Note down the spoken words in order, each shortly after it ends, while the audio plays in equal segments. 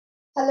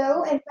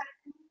Hello and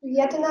welcome to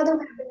yet another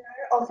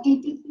webinar of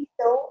EPC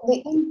Show,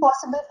 the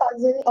impossible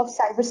puzzle of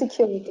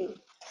cybersecurity.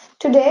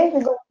 Today,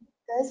 we're going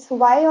to discuss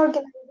why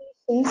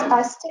organizations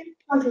are still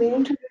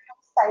struggling to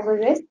reduce cyber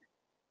risk,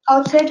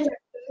 how threat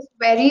vectors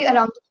vary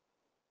around,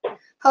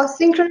 how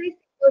synchronized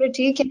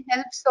security can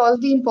help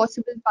solve the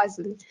impossible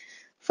puzzle.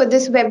 For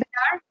this webinar,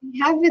 we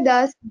have with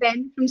us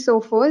Ben from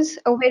Sophos.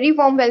 A very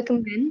warm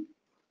welcome, Ben.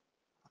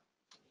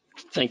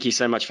 Thank you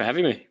so much for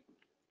having me.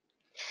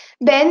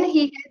 Ben,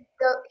 he is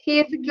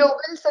a global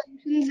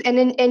solutions and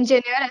an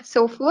engineer at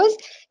Sophos.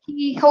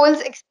 He holds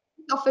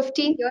experience of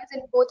 15 years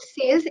in both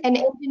sales and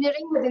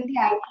engineering within the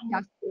IT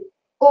industry.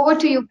 Over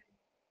to you.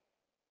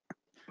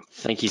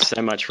 Thank you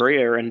so much,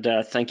 Ria, and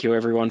thank you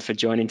everyone for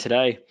joining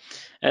today.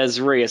 As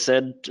Ria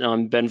said,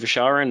 I'm Ben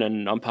Visharan,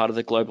 and I'm part of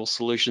the Global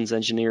Solutions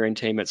Engineering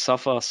team at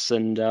Sophos,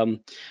 and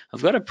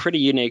I've got a pretty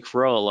unique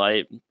role.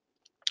 I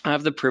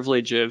have the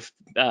privilege of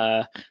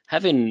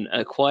having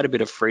quite a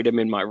bit of freedom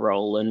in my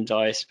role, and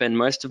I spend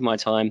most of my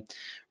time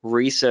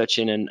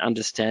researching and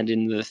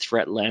understanding the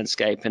threat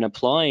landscape and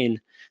applying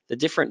the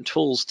different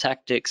tools,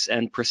 tactics,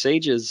 and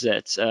procedures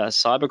that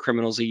cyber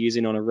criminals are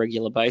using on a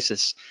regular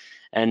basis,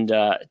 and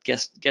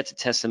get to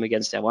test them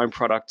against our own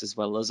product as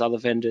well as other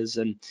vendors,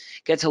 and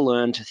get to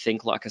learn to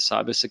think like a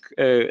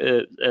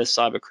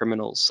cyber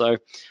criminal. So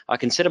I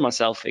consider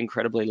myself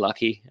incredibly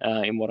lucky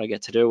in what I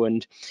get to do,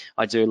 and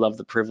I do love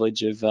the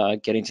privilege of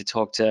getting to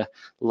talk to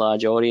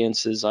large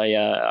audiences.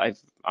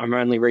 I'm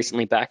only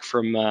recently back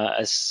from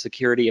a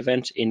security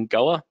event in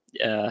Goa,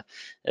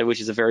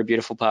 which is a very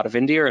beautiful part of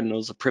India, and it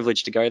was a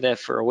privilege to go there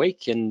for a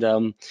week.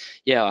 And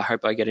yeah, I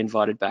hope I get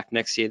invited back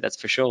next year, that's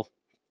for sure.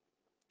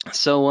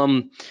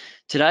 So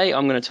today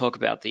I'm going to talk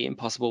about the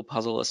impossible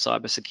puzzle of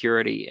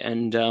cybersecurity,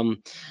 and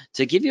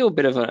to give you a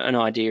bit of an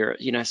idea,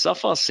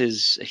 Sophos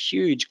is a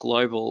huge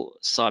global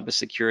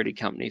cybersecurity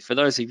company. For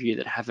those of you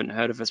that haven't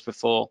heard of us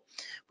before,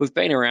 we've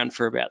been around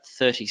for about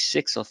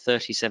 36 or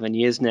 37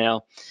 years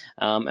now,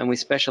 and we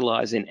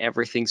specialize in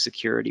everything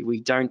security. We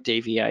don't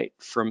deviate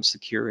from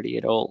security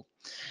at all.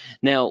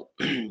 Now,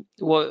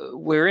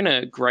 we're in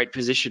a great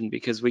position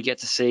because we get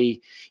to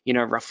see,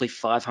 roughly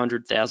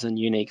 500,000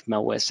 unique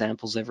malware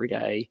samples every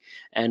day,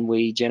 and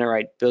we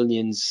generate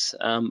billions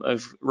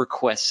of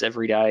requests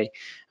every day,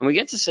 and we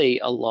get to see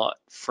a lot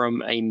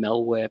from a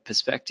malware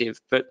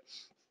perspective. But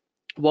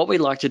what we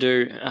like to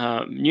do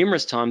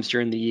numerous times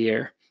during the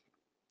year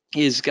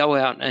is go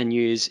out and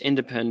use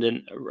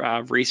independent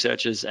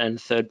researchers and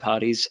third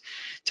parties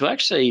to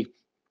actually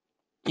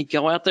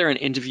go out there and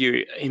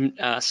interview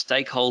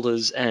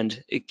stakeholders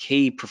and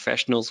key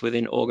professionals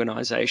within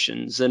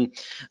organizations. And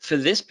for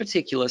this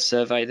particular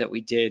survey that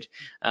we did,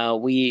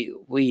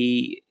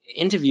 we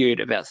interviewed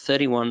about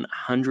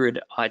 3,100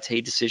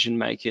 IT decision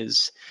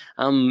makers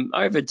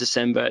over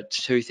December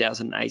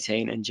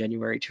 2018 and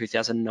January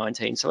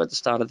 2019, so at the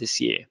start of this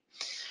year.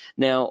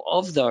 Now,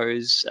 of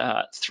those,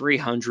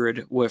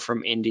 300 were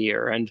from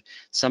India, and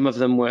some of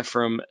them were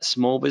from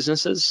small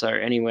businesses, so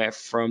anywhere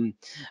from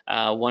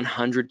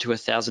 100 to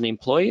 1,000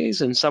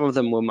 employees, and some of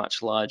them were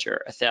much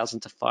larger, 1,000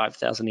 to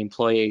 5,000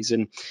 employees.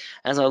 And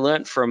as I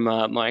learned from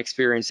my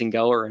experience in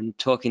Goa and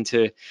talking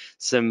to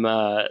some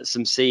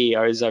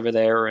CEOs over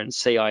there and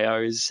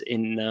CIOs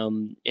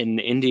in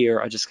India,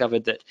 I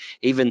discovered that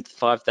even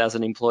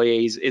 5,000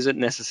 employees isn't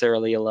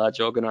necessarily a large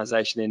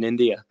organization in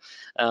India.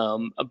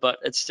 But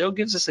it still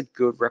gives us a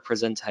good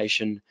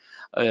representation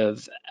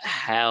of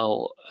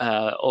how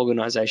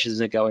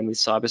organizations are going with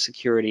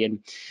cybersecurity.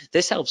 And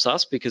this helps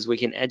us because we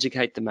can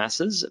educate the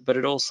masses, but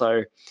it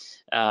also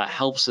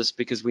helps us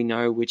because we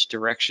know which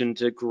direction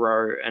to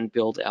grow and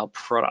build our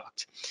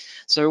product.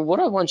 So what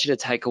I want you to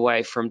take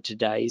away from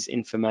today's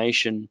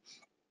information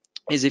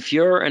is, if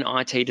you're an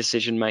IT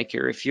decision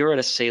maker, if you're at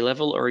a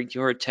C-level or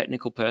you're a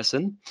technical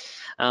person,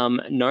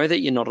 know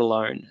that you're not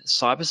alone.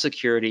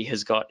 Cybersecurity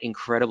has got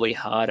incredibly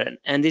hard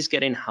and is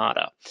getting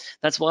harder.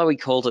 That's why we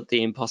called it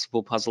the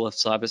impossible puzzle of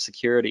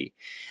cybersecurity.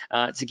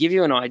 To give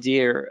you an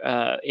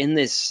idea, in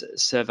this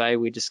survey,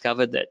 we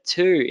discovered that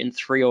 2 in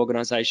 3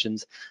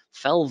 organizations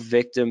fell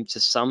victim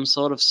to some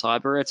sort of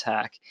cyber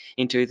attack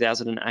in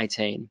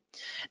 2018.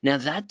 Now,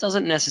 that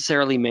doesn't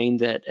necessarily mean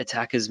that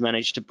attackers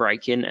managed to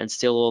break in and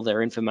steal all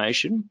their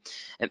information.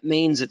 It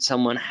means that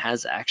someone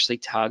has actually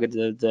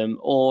targeted them,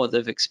 or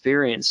they've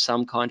experienced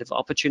some kind of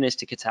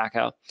opportunistic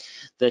attacker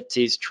that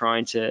is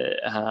trying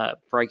to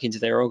break into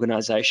their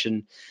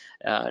organization.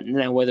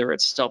 Now, whether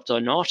it's stopped or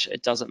not,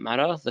 it doesn't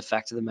matter. The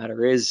fact of the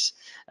matter is,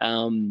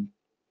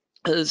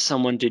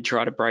 someone did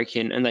try to break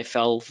in and they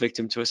fell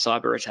victim to a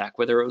cyber attack,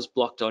 whether it was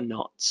blocked or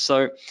not.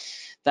 So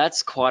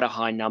that's quite a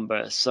high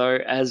number. So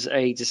as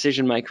a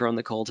decision maker on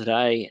the call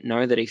today,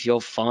 know that if you're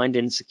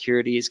finding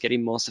security is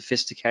getting more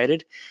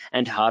sophisticated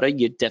and harder,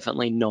 you're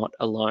definitely not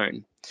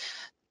alone.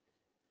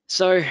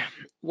 So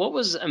what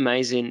was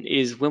amazing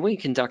is when we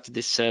conducted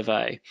this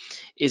survey,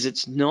 is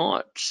it's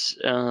not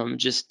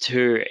just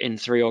 2 in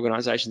 3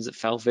 organisations that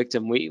fell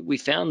victim. We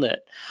found that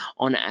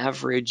on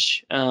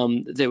average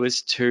there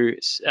was 2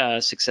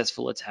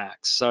 successful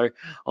attacks. So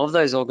of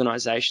those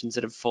organisations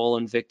that have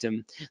fallen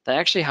victim, they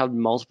actually had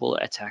multiple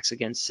attacks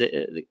against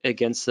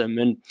them.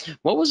 And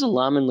what was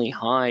alarmingly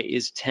high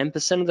is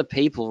 10% of the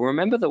people.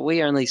 Remember that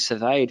we only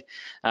surveyed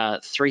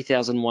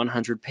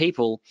 3,100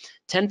 people.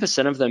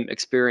 10% of them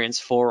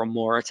experienced 4 or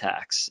more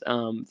attacks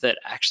that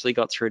actually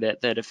got through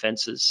their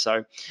defenses.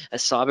 So a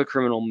cyber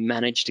criminal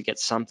managed to get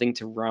something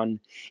to run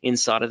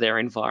inside of their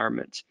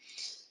environment.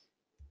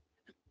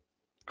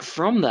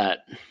 From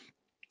that,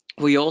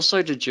 we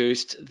also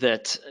deduced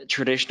that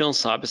traditional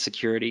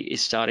cybersecurity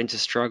is starting to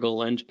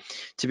struggle. And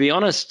to be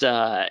honest,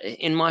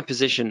 in my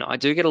position, I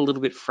do get a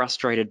little bit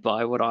frustrated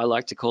by what I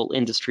like to call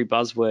industry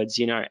buzzwords,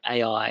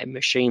 AI,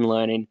 machine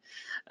learning,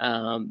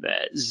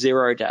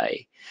 zero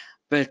day.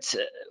 But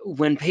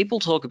when people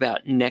talk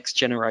about next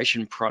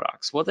generation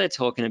products, what they're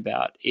talking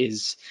about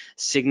is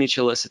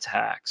signatureless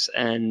attacks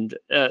and,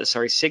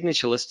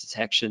 signatureless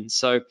detection.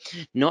 So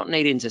not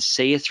needing to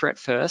see a threat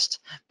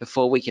first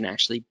before we can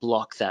actually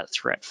block that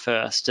threat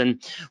first.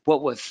 And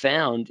what we've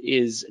found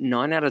is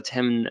 9 out of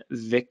 10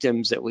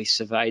 victims that we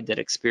surveyed that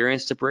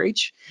experienced a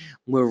breach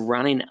were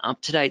running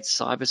up-to-date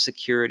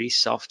cybersecurity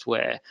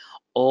software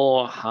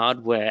or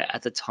hardware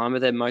at the time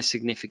of their most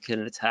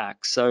significant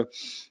attack. So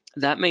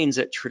that means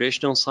that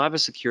traditional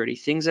cybersecurity,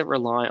 things that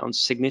rely on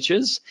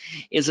signatures,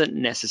 isn't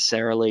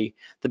necessarily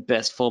the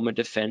best form of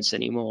defense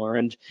anymore.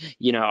 And,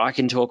 I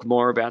can talk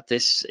more about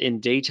this in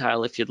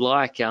detail if you'd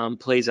like.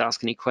 Please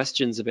ask any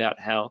questions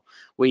about how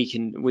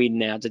we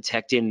now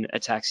detect in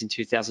attacks in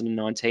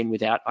 2019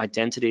 without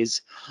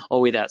identities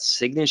or without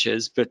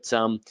signatures. But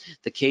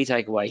the key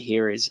takeaway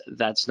here is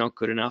that's not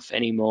good enough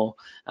anymore.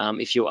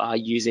 If you are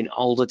using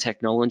older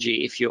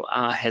technology, if you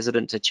are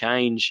hesitant to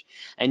change,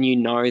 and you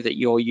know that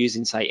you're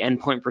using, say,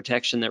 endpoint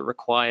protection that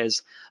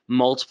requires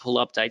multiple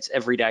updates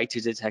every day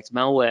to detect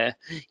malware,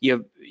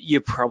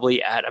 you're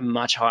probably at a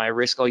much higher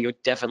risk, or you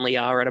definitely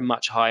are at a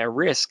much higher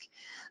risk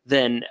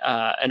than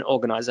an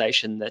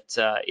organization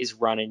that is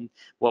running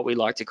what we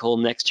like to call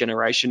next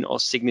generation or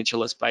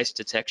signatureless based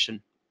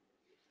detection.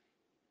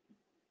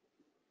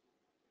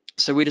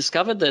 So we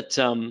discovered that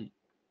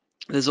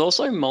there's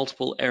also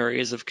multiple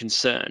areas of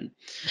concern.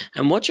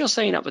 And what you're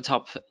seeing up the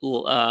top,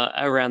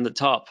 around the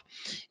top,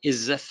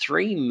 is the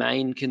 3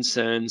 main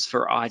concerns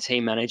for IT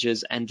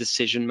managers and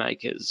decision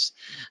makers.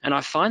 And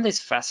I find this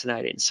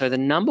fascinating. So the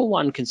number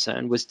 1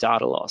 concern was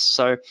data loss.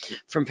 So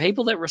from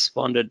people that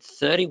responded,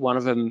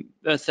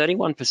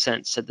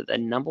 31% said that their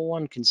number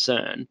 1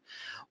 concern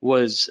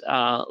was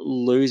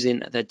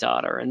losing their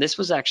data. And this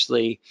was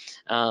actually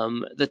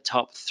the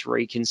top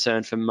 3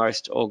 concern for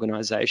most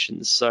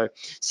organizations. So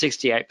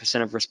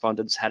 68% of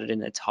respondents had it in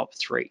their top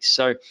 3.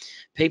 So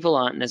people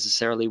aren't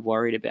necessarily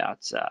worried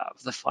about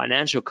the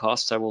financial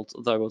costs, though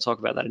we'll talk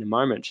about that in a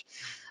moment.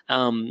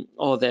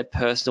 Or their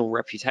personal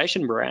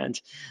reputation brand,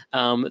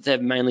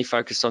 they're mainly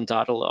focused on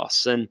data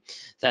loss. And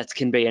that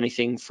can be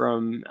anything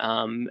from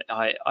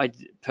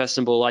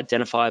personable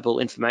identifiable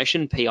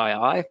information,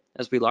 PII,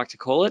 as we like to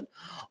call it,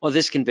 or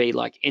this can be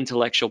like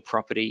intellectual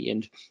property.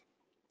 And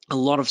a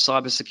lot of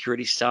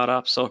cybersecurity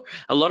startups, or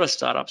a lot of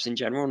startups in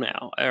general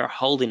now, are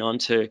holding on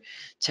to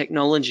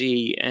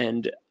technology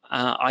and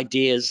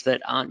ideas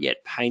that aren't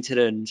yet painted,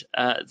 and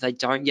they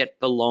don't yet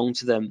belong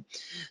to them.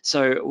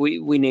 So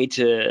we need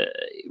to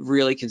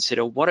really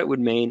consider what it would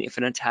mean if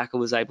an attacker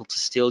was able to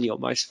steal your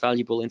most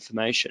valuable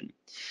information.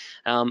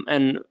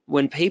 And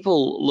when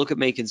people look at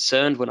me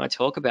concerned when I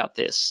talk about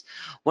this,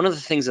 one of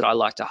the things that I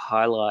like to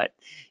highlight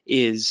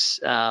is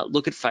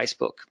look at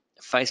Facebook.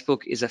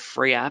 Facebook is a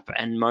free app,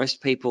 and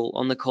most people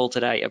on the call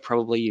today are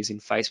probably using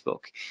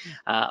Facebook.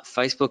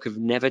 Facebook have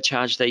never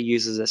charged their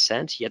users a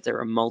cent, yet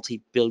they're a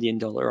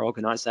multi-billion-dollar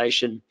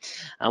organization.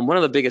 One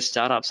of the biggest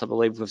startups I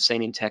believe we've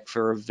seen in tech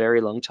for a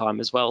very long time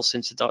as well,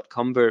 since the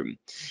dot-com boom.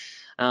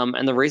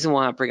 And the reason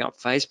why I bring up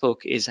Facebook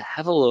is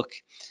have a look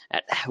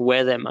at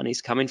where their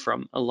money's coming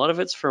from. A lot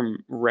of it's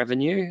from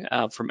revenue,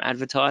 from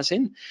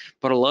advertising,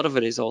 but a lot of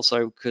it is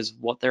also because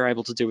what they're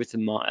able to do with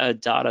the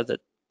data that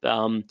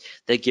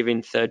they're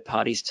giving third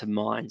parties to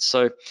mine.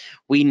 So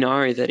we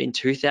know that in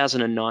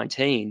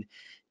 2019,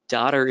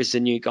 data is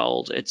the new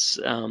gold. It's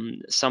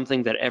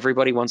something that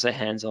everybody wants their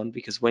hands on,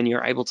 because when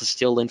you're able to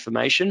steal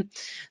information,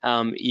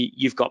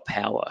 you've got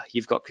power,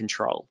 you've got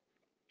control.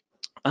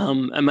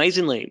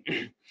 Amazingly,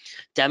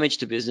 damage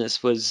to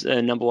business was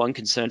number 1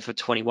 concern for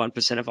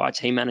 21% of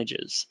IT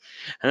managers.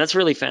 And that's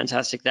really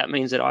fantastic. That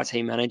means that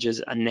IT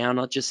managers are now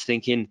not just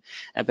thinking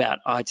about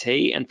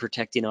IT and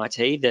protecting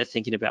IT, they're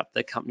thinking about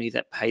the company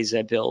that pays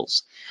their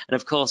bills. And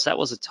of course, that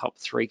was a top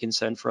 3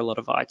 concern for a lot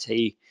of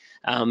IT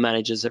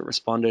managers that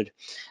responded.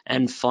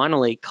 And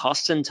finally,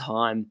 cost and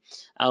time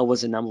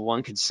was a number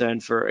one concern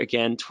for,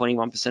 again,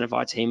 21% of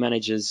IT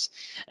managers.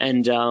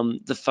 And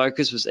the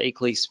focus was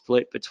equally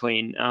split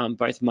between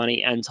both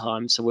money and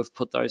time. So we've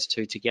put those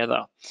two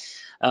together.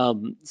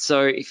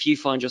 So if you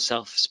find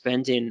yourself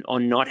spending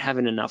on not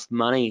having enough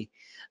money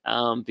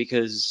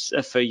because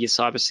for your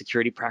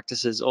cybersecurity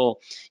practices, or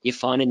you're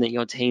finding that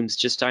your teams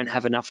just don't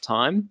have enough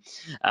time,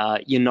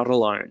 you're not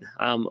alone.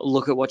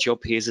 Look at what your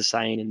peers are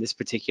saying in this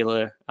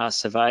particular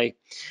survey.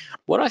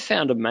 What I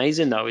found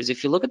amazing, though, is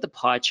if you look at the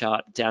pie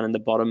chart down in the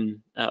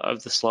bottom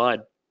of the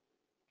slide,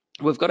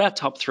 we've got our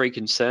top three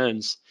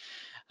concerns.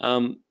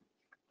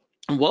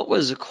 What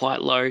was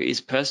quite low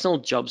is personal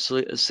job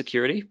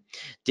security,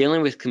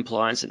 dealing with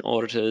compliance and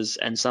auditors,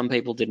 and some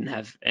people didn't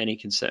have any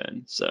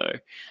concern. So,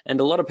 and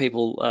a lot of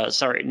people,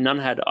 sorry, none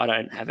had I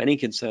don't have any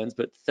concerns,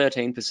 but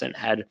 13%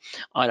 had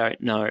I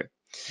don't know.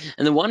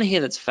 And the one here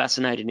that's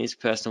fascinating is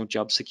personal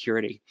job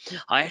security.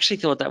 I actually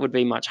thought that would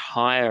be much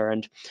higher.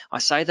 And I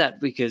say that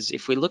because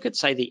if we look at,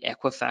 say, the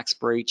Equifax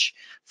breach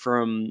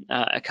from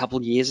a couple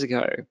of years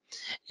ago,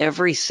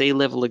 every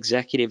C-level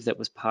executive that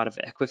was part of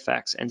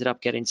Equifax ended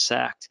up getting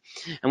sacked.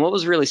 And what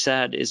was really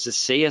sad is the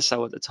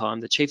CSO at the time,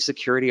 the Chief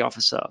Security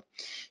Officer,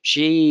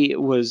 she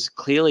was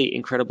clearly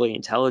incredibly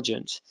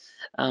intelligent,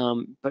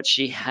 but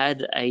she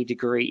had a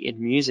degree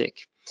in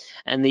music.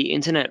 And the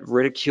internet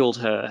ridiculed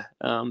her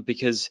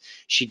because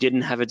she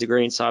didn't have a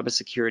degree in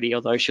cybersecurity,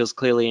 although she was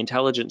clearly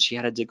intelligent. She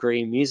had a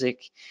degree in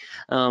music.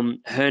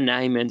 Her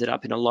name ended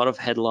up in a lot of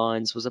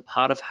headlines, was a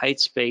part of hate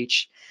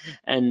speech,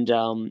 and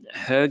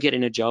her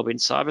getting a job in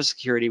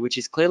cybersecurity, which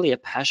is clearly a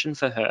passion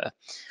for her,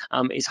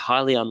 is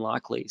highly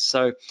unlikely.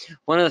 So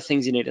one of the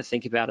things you need to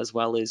think about as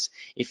well is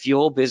if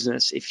your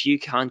business, if you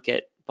can't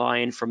get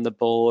buy-in from the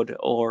board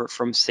or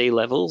from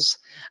C-levels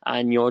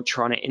and you're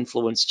trying to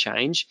influence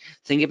change,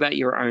 think about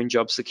your own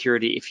job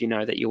security if you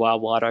know that you are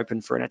wide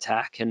open for an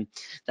attack. And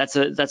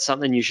that's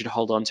something you should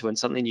hold on to and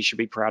something you should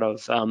be proud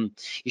of.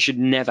 You should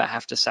never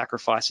have to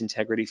sacrifice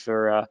integrity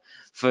for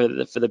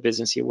the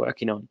business you're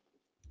working on.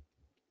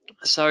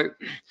 So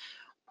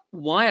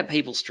why are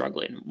people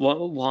struggling?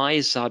 Why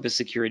is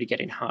cybersecurity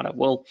getting harder?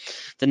 Well,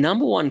 the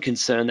number one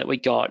concern that we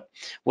got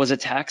was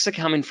attacks are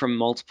coming from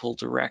multiple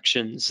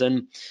directions.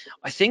 And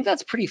I think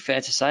that's pretty fair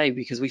to say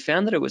because we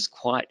found that it was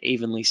quite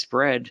evenly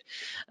spread.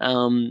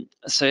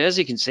 So as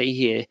you can see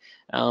here,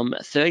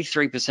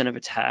 33% of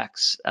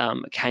attacks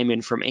came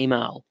in from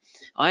email.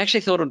 I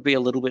actually thought it would be a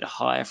little bit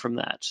higher from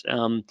that.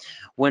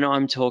 When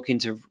I'm talking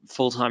to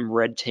full-time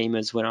red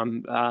teamers, when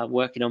I'm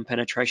working on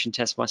penetration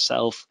tests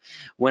myself,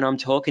 when I'm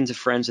talking to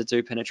friends that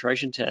do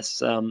penetration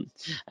tests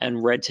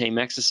and red team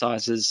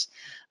exercises,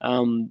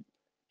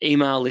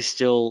 email is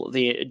still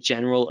the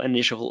general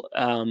initial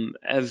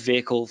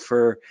vehicle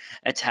for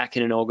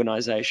attacking an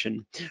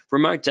organization.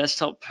 Remote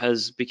desktop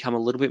has become a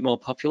little bit more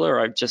popular.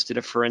 I just did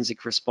a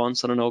forensic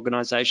response on an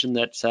organization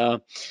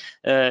that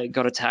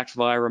got attacked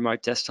via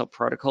remote desktop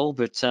protocol.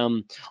 But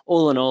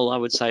all in all, I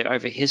would say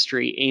over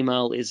history,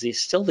 email is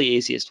still the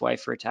easiest way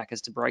for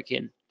attackers to break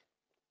in.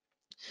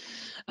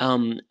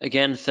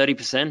 Again,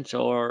 30%,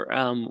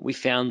 or we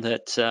found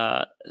that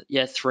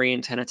 3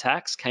 in 10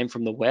 attacks came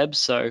from the web.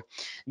 So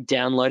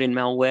downloading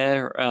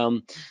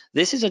malware.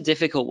 This is a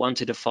difficult one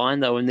to define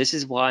though, and this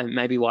is why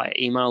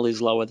email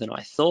is lower than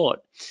I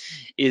thought.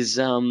 Is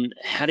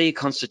how do you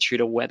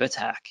constitute a web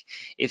attack?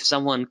 If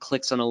someone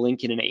clicks on a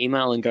link in an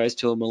email and goes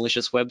to a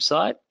malicious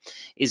website,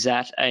 is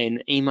that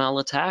an email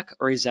attack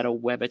or is that a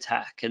web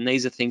attack? And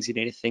these are things you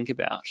need to think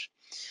about.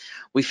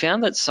 We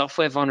found that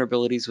software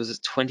vulnerabilities was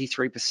at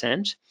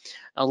 23%.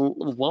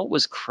 What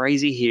was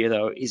crazy here,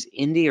 though, is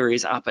India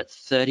is up at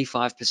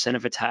 35%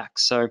 of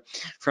attacks. So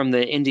from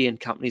the Indian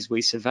companies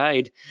we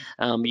surveyed,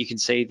 you can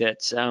see that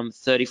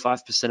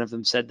 35% of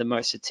them said the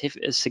most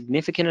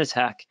significant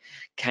attack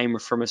came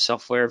from a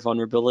software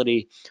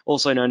vulnerability,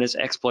 also known as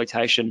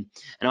exploitation.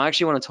 And I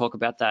actually want to talk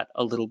about that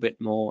a little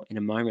bit more in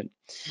a moment.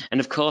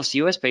 And of course,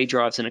 USB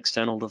drives and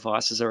external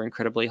devices are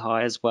incredibly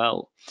high as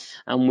well.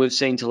 We've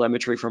seen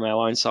telemetry from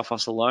our own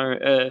Sophos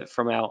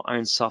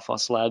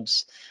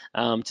labs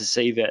to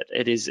see that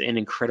it is an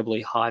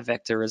incredibly high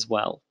vector as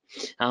well.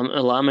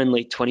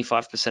 Alarmingly,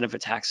 25% of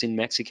attacks in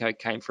Mexico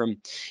came from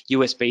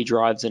USB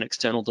drives and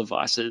external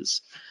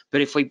devices.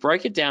 But if we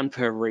break it down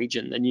per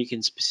region, then you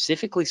can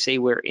specifically see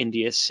where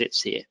India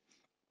sits here.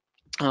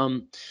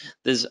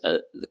 There's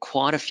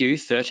quite a few,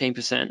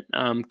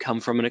 13%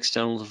 come from an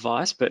external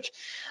device, but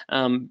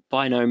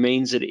by no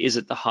means it is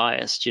at the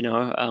highest.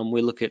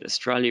 We look at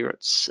Australia,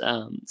 it's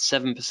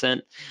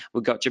 7%.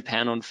 We've got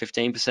Japan on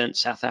 15%,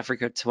 South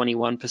Africa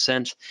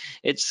 21%.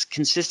 It's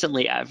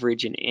consistently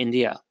average in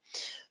India.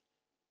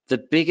 The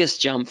biggest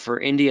jump for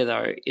India,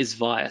 though, is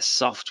via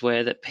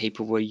software that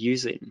people were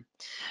using.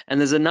 And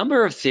there's a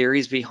number of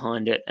theories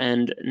behind it,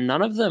 and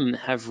none of them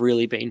have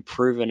really been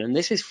proven. And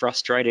this is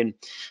frustrating,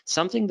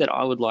 something that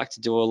I would like to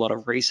do a lot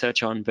of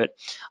research on, but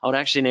I would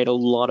actually need a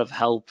lot of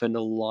help and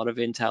a lot of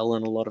intel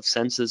and a lot of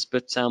sensors.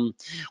 But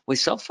with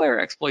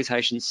software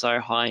exploitation so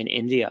high in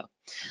India,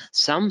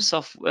 Some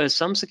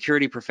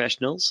security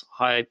professionals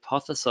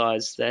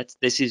hypothesize that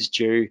this is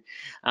due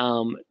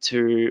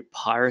to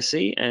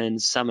piracy,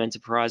 and some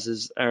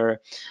enterprises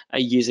are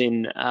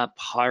using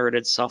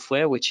pirated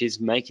software, which is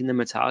making them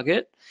a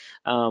target.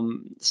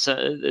 So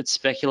it's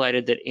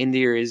speculated that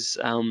India is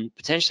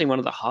potentially one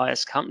of the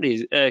highest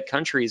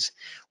countries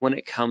when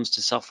it comes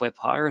to software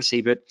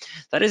piracy, but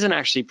that isn't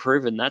actually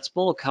proven. That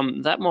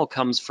more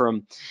comes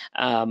from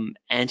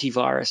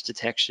antivirus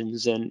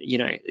detections and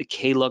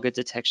keylogger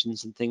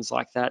detections and things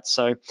like that.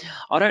 So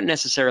I don't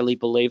necessarily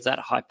believe that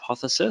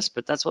hypothesis,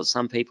 but that's what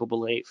some people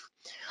believe.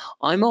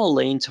 I more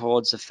lean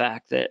towards the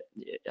fact that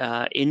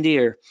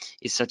India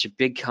is such a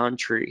big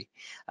country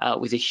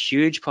with a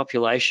huge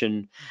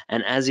population,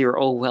 and as you're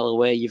all well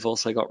aware, you've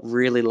also got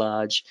really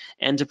large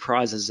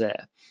enterprises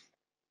there.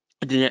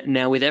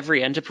 Now, with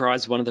every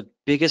enterprise, one of the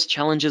biggest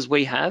challenges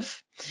we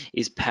have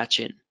is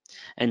patching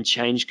and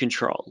change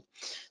control.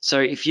 So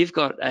if you've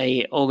got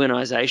a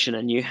organization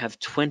and you have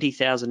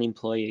 20,000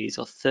 employees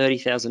or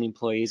 30,000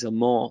 employees or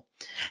more,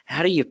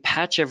 how do you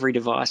patch every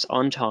device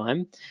on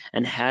time,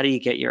 and how do you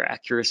get your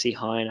accuracy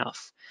high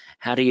enough?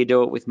 How do you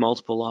do it with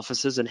multiple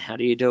offices, and how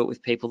do you do it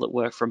with people that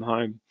work from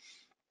home?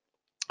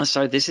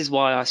 So this is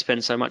why I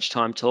spend so much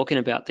time talking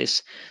about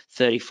this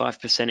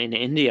 35% in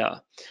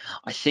India.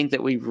 I think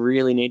that we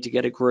really need to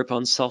get a grip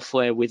on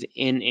software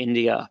within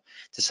India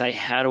to say,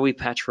 how do we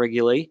patch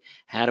regularly,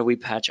 how do we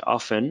patch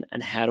often,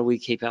 and how do we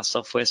keep our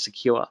software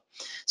secure?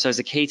 So as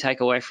a key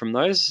takeaway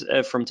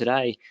from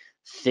today,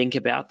 think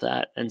about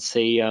that and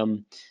see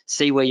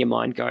where your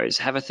mind goes.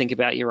 Have a think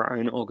about your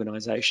own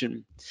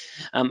organization.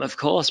 Of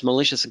course,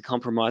 malicious and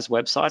compromised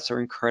websites are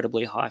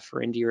incredibly high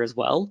for India as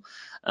well,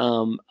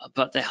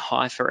 but they're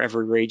high for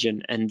every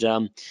region.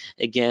 And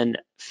again,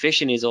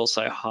 phishing is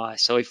also high.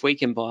 So if we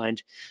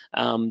combined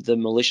the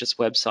malicious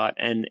website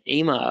and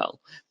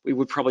email, we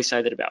would probably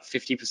say that about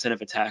 50%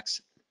 of attacks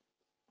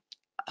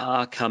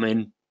are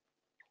coming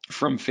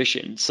from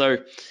phishing. So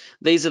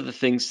these are the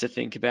things to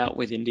think about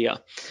with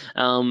India.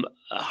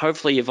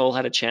 Hopefully you've all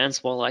had a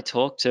chance while I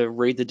talk to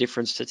read the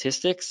different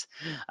statistics.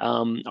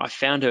 I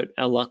found it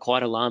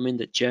quite alarming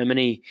that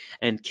Germany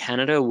and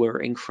Canada were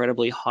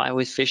incredibly high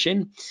with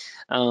phishing.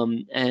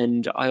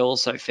 And I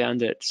also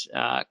found it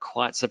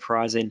quite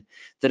surprising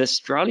that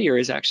Australia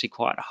is actually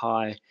quite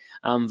high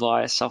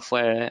via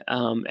software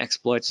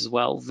exploits as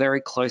well,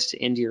 very close to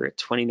India at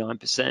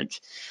 29%.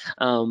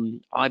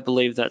 I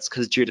believe that's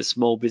because due to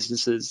small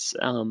businesses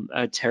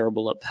are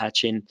terrible at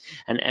patching,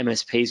 and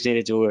MSPs need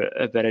to do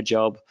a better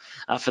job.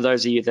 For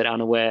those of you that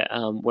aren't aware,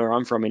 where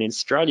I'm from in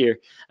Australia,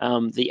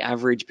 the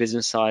average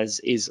business size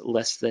is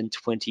less than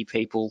 20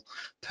 people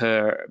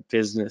per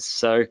business.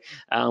 So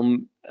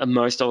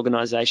most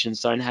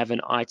organizations don't have an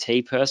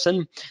IT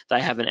person,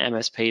 they have an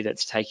MSP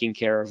that's taking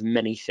care of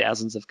many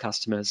thousands of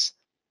customers.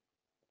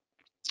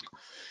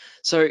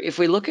 So if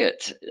we look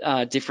at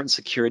different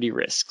security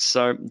risks,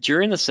 so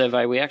during the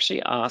survey, we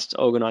actually asked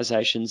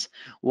organizations,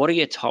 what are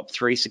your top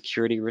 3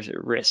 security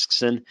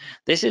risks? And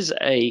this is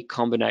a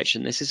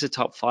combination. This is the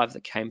top 5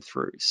 that came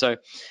through. So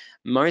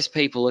most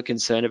people are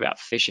concerned about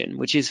phishing,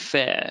 which is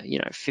fair,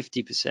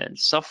 50%.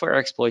 Software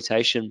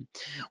exploitation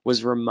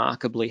was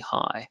remarkably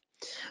high.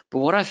 But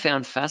what I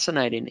found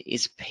fascinating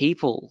is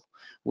people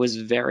was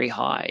very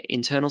high,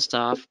 internal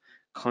staff,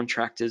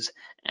 contractors,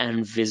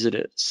 and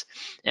visitors.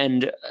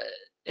 And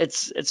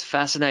it's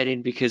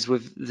fascinating because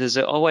there's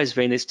always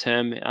been this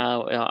term.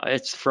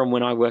 It's from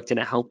when I worked in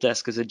a help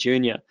desk as a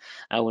junior,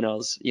 when I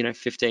was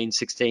 15,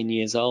 16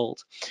 years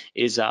old.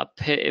 I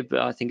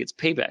think it's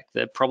PBEC.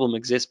 The problem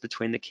exists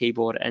between the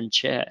keyboard and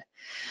chair.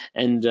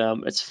 And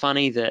it's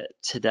funny that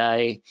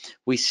today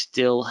we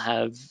still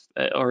have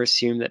or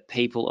assume that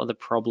people are the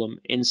problem,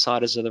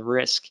 insiders are the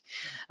risk.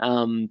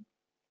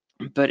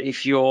 But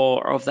if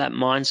you're of that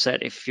mindset,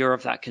 if you're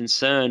of that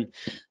concern,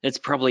 it's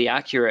probably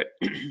accurate.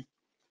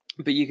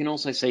 But you can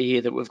also see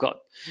here that we've got,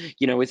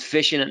 with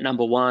phishing at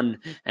number 1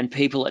 and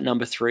people at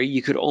number 3,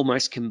 you could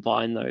almost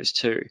combine those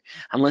two.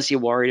 Unless you're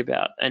worried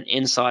about an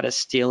insider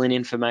stealing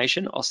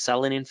information or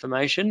selling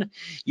information,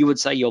 you would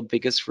say your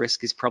biggest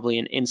risk is probably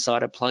an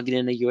insider plugging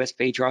in a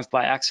USB drive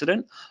by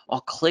accident or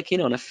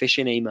clicking on a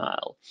phishing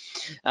email.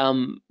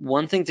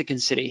 One thing to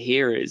consider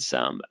here is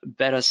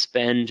better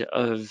spend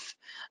of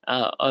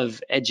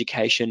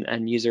education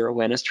and user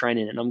awareness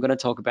training, and I'm going to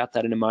talk about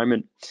that in a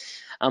moment.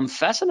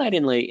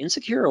 Fascinatingly,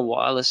 insecure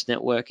wireless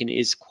networking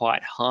is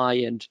quite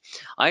high, and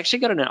I actually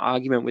got in an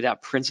argument with our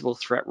principal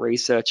threat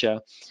researcher.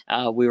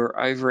 We were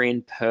over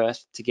in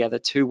Perth together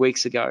 2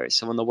 weeks ago,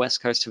 so on the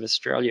west coast of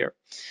Australia,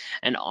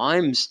 and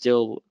I'm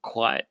still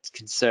quite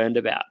concerned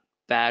about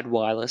bad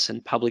wireless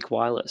and public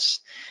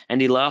wireless.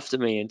 And he laughed at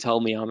me and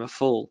told me I'm a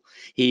fool.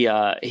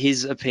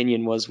 His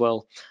opinion was,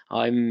 well,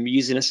 I'm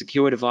using a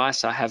secure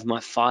device. I have my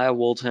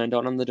firewall turned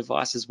on the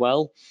device as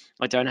well.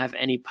 I don't have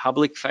any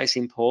public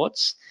facing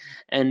ports.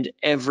 And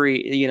the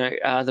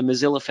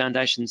Mozilla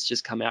Foundation's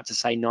just come out to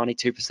say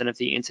 92% of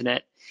the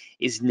internet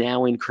is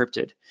now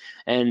encrypted.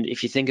 And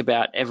if you think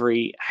about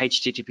every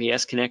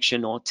HTTPS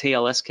connection or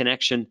TLS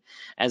connection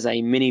as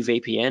a mini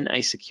VPN,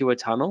 a secure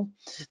tunnel,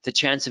 the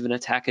chance of an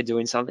attacker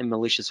doing something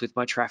malicious with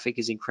my traffic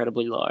is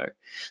incredibly low.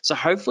 So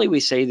hopefully we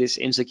see this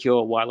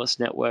insecure wireless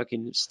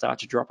networking start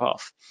to drop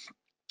off.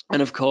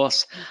 And of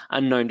course,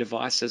 unknown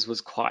devices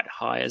was quite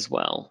high as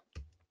well.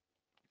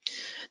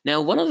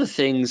 Now, one of the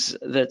things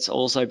that's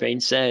also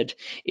been said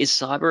is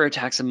cyber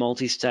attacks are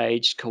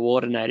multi-staged,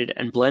 coordinated,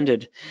 and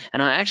blended.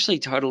 And I actually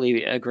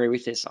totally agree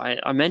with this.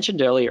 I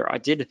mentioned earlier, I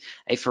did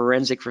a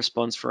forensic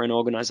response for an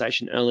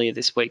organization earlier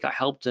this week. I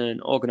helped an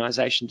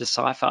organization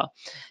decipher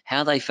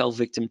how they fell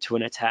victim to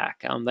an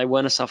attack. They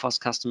weren't a Sophos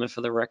customer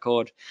for the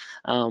record,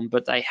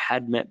 but they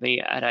had met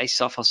me at a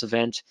Sophos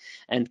event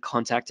and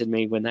contacted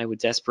me when they were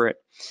desperate.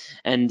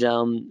 And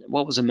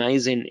what was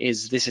amazing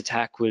is this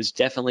attack was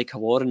definitely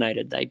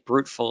coordinated. They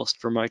brute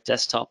forced remote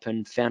desktop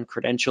and found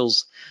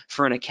credentials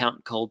for an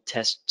account called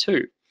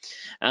Test2.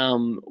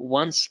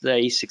 Once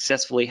they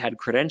successfully had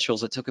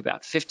credentials, it took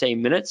about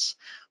 15 minutes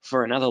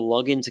for another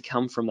login to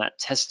come from that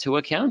Test2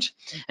 account.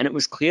 And it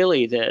was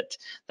clearly that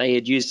they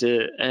had used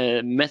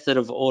a method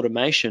of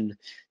automation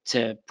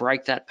to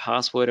break that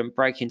password and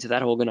break into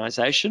that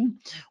organization.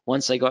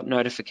 Once they got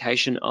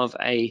notification of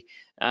a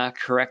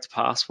correct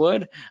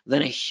password,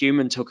 then a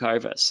human took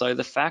over. So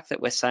the fact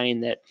that we're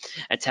saying that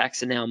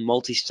attacks are now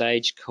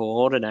multi-stage,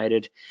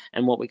 coordinated,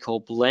 and what we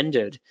call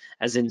blended,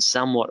 as in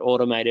somewhat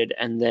automated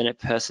and then a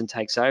person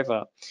takes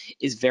over,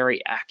 is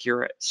very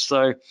accurate.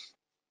 So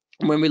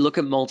when we look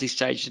at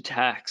multi-stage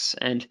attacks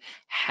and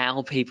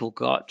how people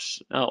got,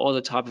 or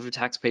the type of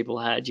attacks people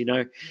had,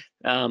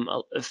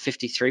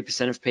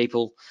 53% of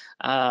people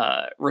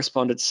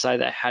responded to say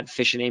they had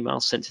phishing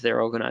emails sent to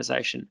their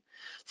organization.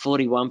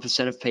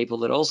 41% of people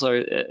that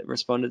also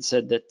responded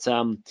said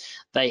that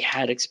they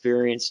had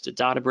experienced a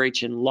data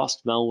breach and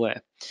lost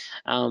malware.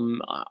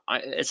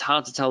 It's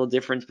hard to tell the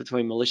difference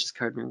between malicious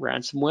code and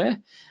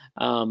ransomware.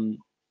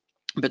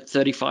 But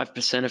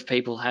 35% of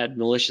people had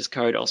malicious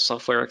code or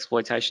software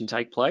exploitation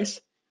take place.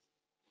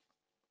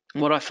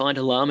 What I find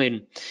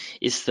alarming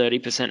is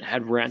 30%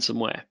 had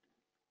ransomware.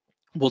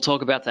 We'll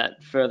talk about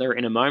that further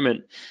in a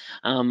moment.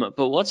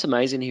 But what's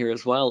amazing here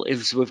as well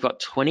is we've got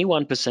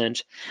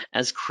 21%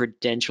 as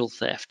credential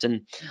theft.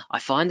 And I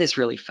find this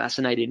really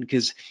fascinating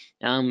because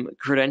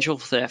credential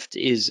theft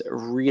is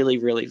really,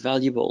 really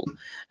valuable.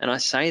 And I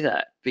say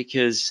that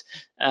because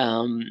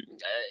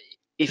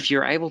if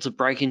you're able to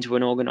break into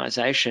an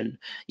organization,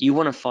 you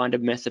want to find a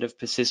method of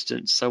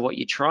persistence. So what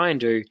you try and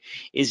do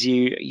is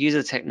you use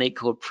a technique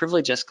called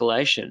privilege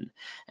escalation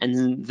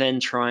and then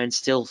try and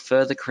steal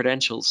further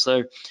credentials.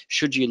 So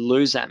should you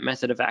lose that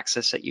method of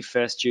access that you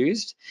first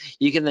used,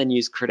 you can then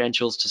use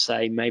credentials to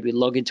say maybe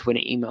log into an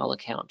email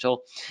account or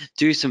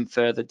do some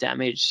further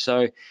damage.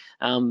 So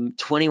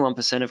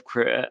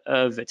 21%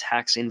 of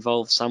attacks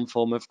involve some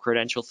form of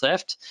credential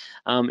theft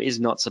is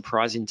not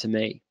surprising to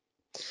me.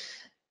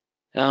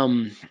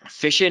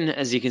 Phishing,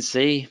 as you can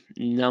see,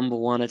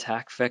 #1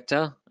 attack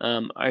vector.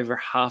 Over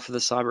half of the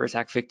cyber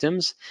attack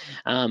victims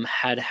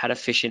had a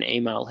phishing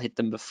email hit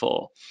them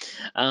before.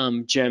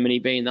 Germany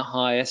being the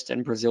highest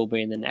and Brazil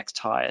being the next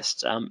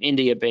highest.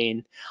 India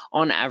being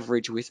on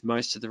average with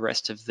most of the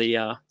rest of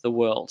the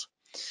world.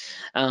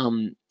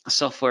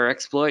 Software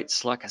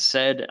exploits, like I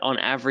said, on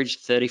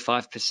average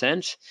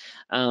 35%.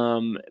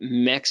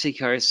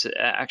 Mexico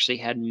actually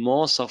had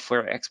more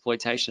software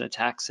exploitation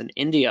attacks than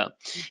India.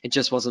 It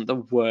just wasn't the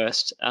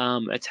worst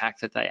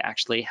attack that they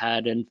actually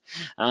had. And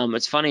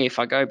it's funny, if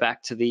I go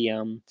back to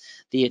the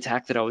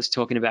attack that I was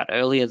talking about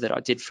earlier that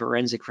I did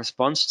forensic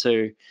response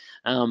to,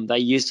 they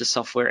used a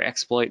software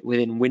exploit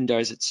within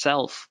Windows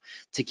itself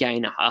to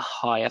gain a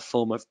higher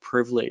form of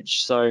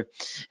privilege. So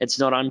it's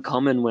not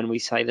uncommon when we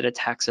say that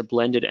attacks are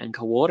blended and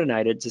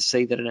coordinated to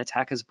see that an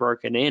attacker's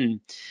broken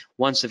in.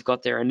 Once they've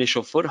got their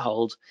initial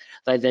foothold,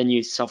 they then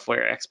use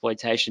software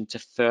exploitation to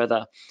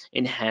further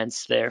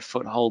enhance their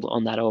foothold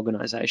on that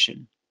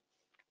organization.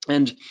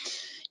 And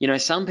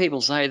some people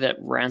say that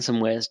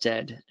ransomware is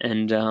dead,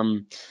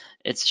 and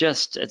it's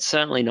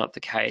certainly not the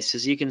case.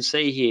 As you can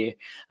see here,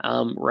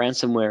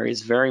 ransomware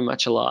is very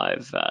much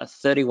alive.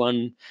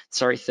 30%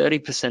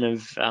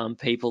 of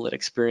people that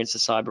experienced a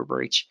cyber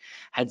breach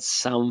had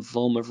some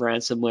form of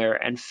ransomware,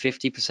 and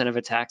 50% of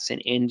attacks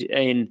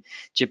in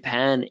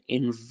Japan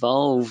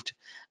involved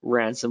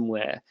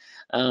ransomware.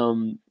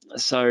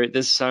 So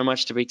there's so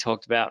much to be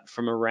talked about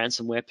from a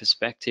ransomware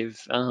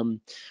perspective,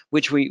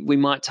 which we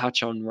might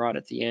touch on right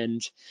at the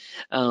end.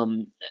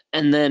 And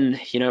then,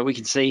 we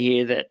can see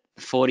here that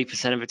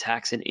 40% of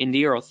attacks in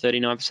India, or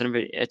 39% of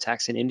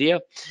attacks in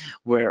India,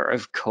 were,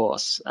 of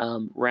course,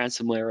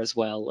 ransomware as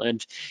well.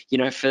 And,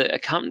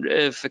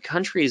 for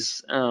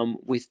countries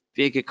with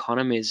big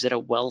economies that are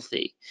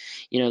wealthy,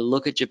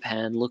 look at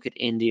Japan, look at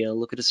India,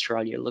 look at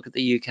Australia, look at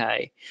the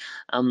UK.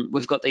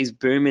 We've got these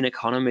booming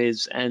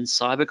economies, and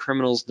cyber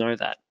criminals know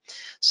that.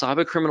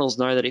 Cyber criminals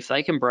know that if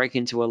they can break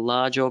into a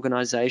large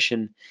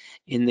organization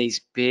in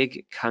these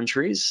big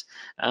countries,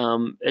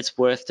 it's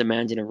worth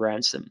demanding a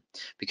ransom,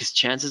 because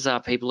chances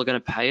are people are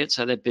going to pay it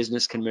so their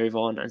business can move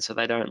on and so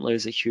they don't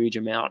lose a huge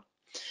amount.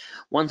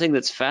 One thing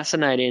that's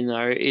fascinating,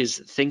 though, is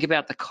think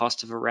about the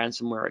cost of a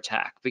ransomware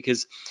attack,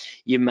 because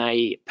you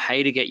may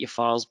pay to get your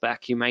files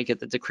back, you may get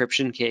the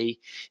decryption key,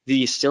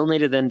 you still need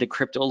to then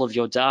decrypt all of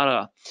your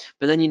data,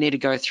 but then you need to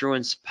go through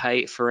and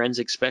pay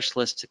forensic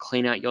specialists to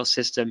clean out your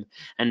system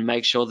and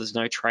make sure there's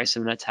no trace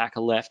of an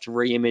attacker left,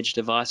 re-image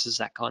devices,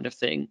 that kind of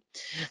thing.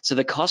 So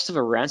the cost of a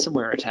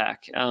ransomware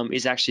attack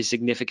is actually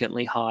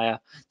significantly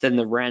higher than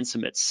the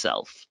ransom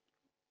itself.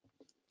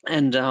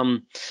 And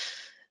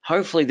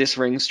hopefully this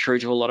rings true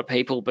to a lot of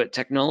people, but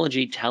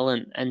technology,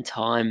 talent, and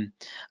time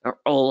are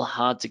all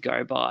hard to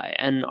go by.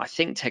 And I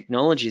think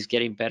technology is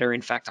getting better.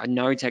 In fact, I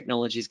know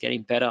technology is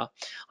getting better.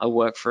 I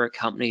work for a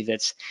company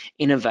that's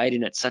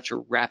innovating at such a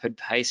rapid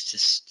pace to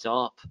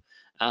stop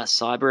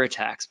cyber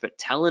attacks, but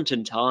talent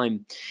and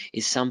time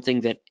is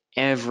something that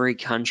every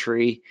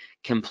country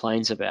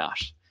complains about.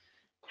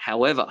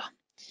 However,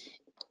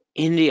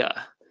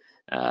 India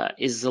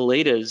is the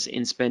leaders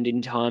in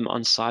spending time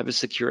on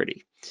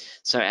cybersecurity.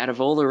 So out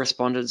of all the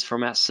respondents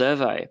from our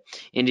survey,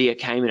 India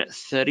came in at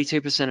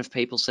 32% of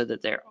people said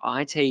that their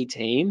IT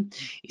team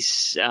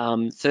is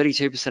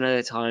 32% of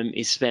their time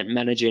is spent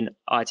managing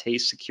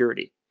IT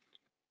security.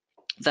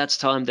 That's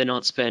time they're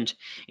not spent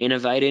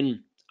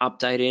innovating,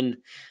 updating.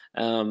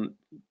 Um,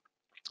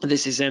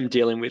 this is them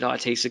dealing with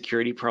IT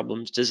security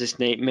problems. Does this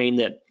mean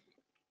that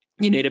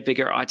you need a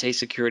bigger IT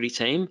security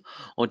team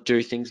or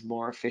do things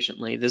more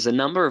efficiently? There's a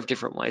number of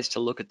different ways to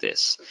look at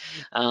this,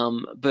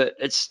 but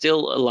it's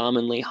still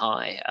alarmingly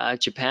high.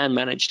 Japan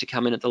managed to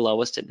come in at the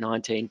lowest at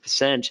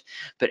 19%,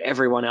 but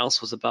everyone else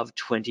was above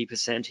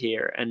 20%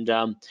 here, and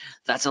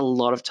that's a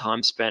lot of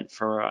time spent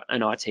for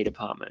an IT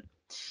department.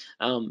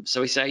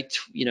 So we say,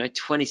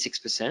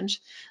 26%,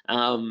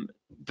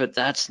 but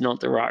that's not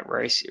the right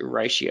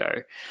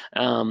ratio.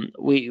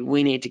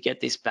 We need to get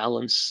this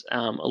balance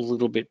a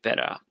little bit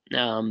better.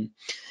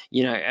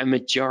 A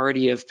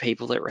majority of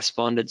people that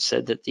responded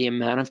said that the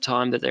amount of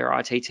time that their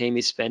IT team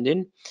is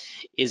spending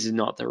is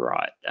not the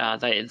right.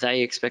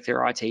 They expect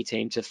their IT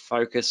team to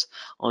focus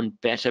on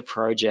better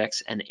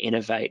projects and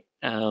innovate,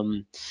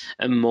 and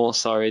more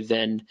so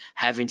than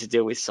having to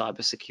deal with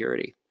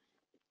cybersecurity.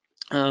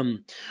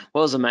 What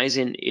was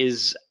amazing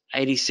is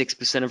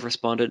 86% of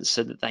respondents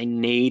said that they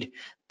need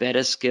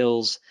better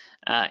skills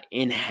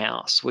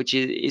in-house, which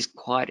is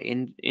quite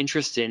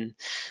interesting.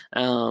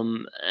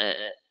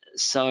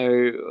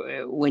 So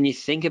when you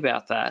think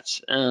about that,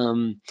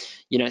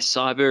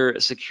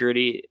 cyber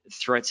security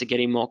threats are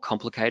getting more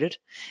complicated.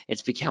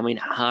 It's becoming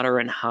harder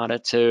and harder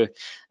to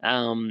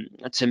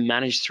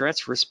manage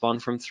threats,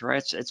 respond from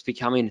threats. It's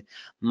becoming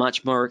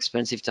much more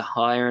expensive to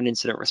hire an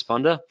incident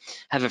responder.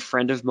 I have a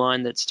friend of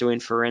mine that's doing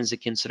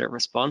forensic incident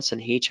response,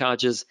 and he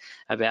charges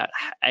about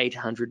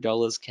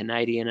 $800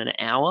 Canadian an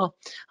hour,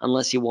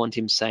 unless you want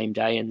him same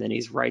day, and then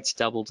his rates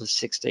double to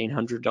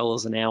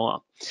 $1,600 an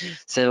hour.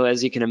 So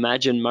as you can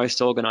imagine, most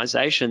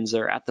organizations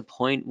are at the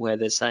point where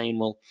they're saying,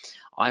 well,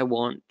 I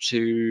want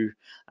to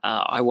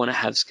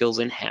have skills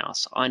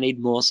in-house. I need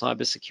more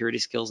cybersecurity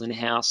skills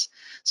in-house,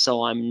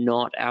 so I'm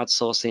not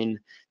outsourcing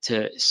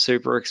to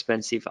super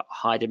expensive,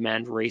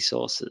 high-demand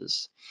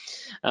resources.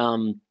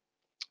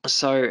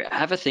 So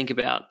have a think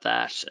about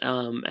that.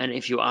 And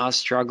if you are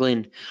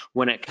struggling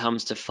when it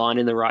comes to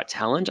finding the right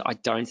talent, I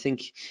don't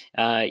think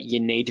you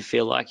need to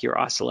feel like you're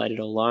isolated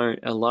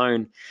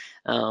alone.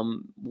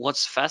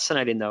 What's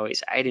fascinating, though,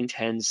 is 8 in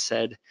 10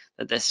 said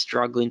that they're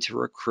struggling to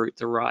recruit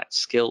the right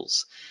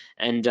skills.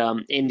 And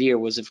India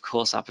was, of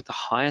course, up at the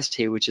highest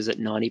here, which is at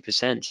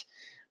 90%.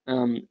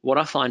 What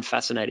I find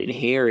fascinating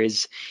here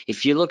is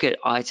if you look at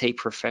IT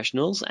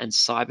professionals and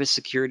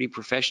cybersecurity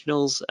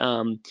professionals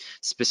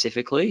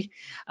specifically,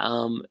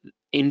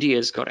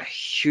 India's got a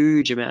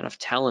huge amount of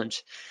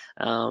talent,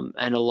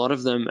 and a lot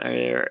of them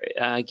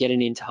are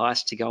getting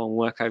enticed to go and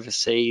work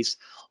overseas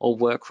or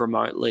work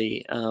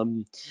remotely,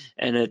 and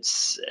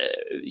it's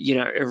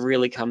it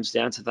really comes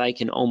down to they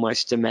can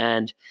almost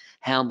demand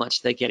how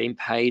much they're getting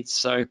paid.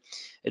 So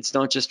it's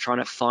not just trying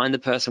to find the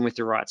person with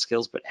the right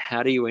skills, but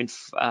how do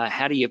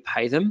you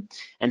pay them,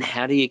 and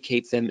how do you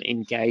keep them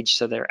engaged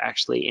so they're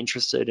actually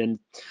interested? And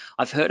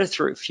I've heard a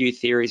few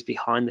theories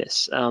behind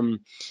this.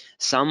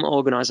 Some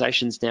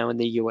organizations now in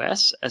the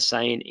US are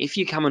saying, if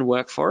you come and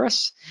work for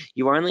us,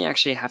 you only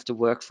actually have to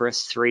work for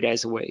us 3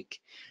 days a week.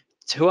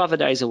 2 other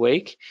days a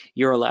week,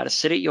 you're allowed to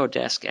sit at your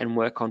desk and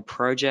work on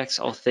projects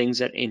or things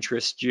that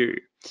interest you.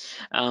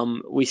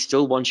 We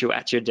still want you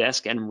at your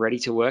desk and ready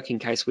to work in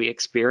case we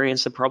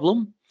experience a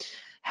problem.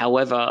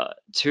 However,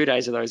 2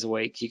 days of those a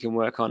week, you can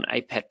work on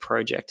a pet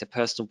project, a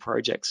personal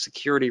project,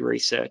 security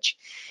research,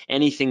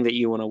 anything that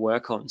you want to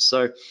work on.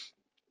 So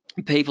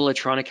people are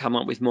trying to come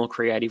up with more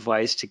creative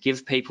ways to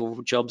give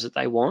people jobs that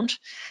they want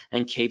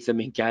and keep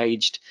them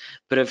engaged.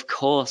 But of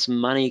course,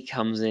 money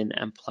comes in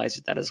and plays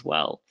with that as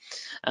well.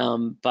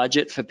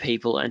 Budget for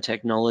people and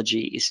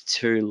technology is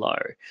too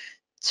low.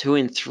 2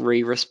 in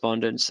 3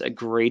 respondents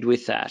agreed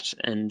with that,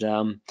 and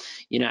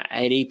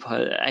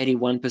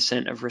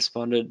 81% of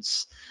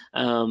respondents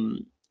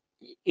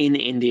in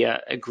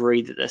India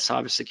agree that the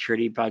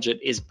cybersecurity budget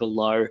is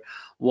below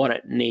what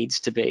it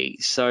needs to be.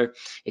 So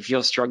if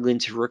you're struggling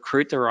to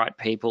recruit the right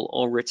people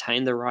or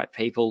retain the right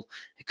people,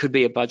 it could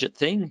be a budget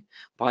thing.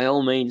 By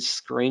all means,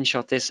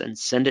 screenshot this and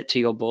send it to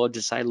your board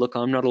to say, look,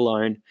 I'm not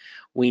alone.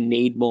 We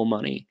need more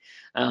money.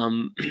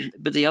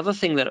 But the other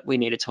thing that we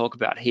need to talk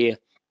about here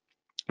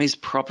is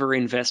proper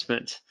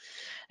investment.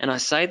 And I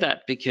say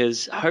that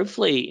because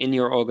hopefully in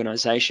your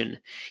organization,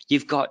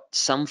 you've got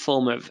some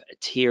form of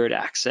tiered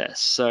access.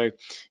 So,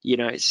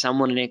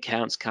 someone in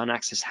accounts can't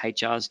access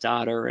HR's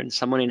data, and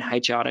someone in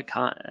HR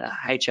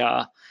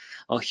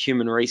or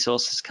human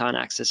resources can't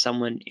access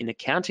someone in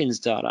accounting's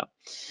data.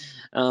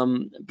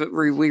 But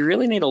we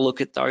really need to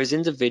look at those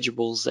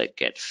individuals that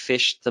get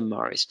phished the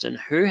most and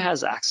who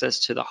has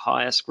access to the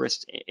highest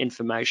risk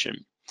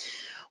information.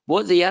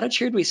 What the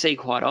attitude we see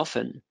quite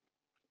often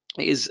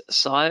is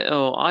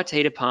IT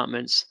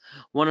departments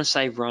want to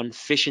say run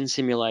phishing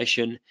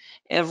simulation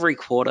every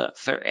quarter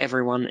for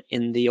everyone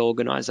in the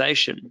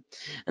organization.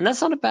 And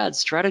that's not a bad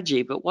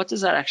strategy, but what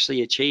does that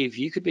actually achieve?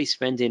 You could be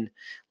spending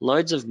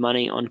loads of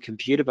money on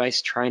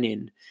computer-based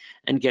training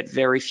and get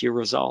very few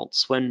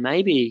results, when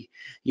maybe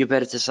you're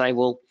better to say,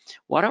 well,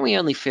 why don't we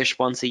only phish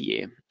once a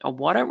year? Or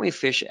why don't we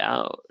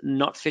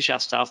not phish our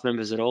staff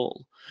members at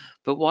all?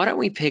 But why don't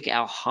we pick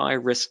our high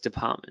risk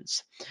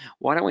departments?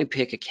 Why don't we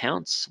pick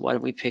accounts? Why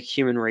don't we pick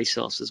human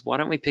resources? Why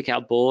don't we pick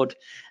our board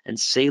and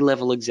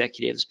C-level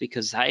executives,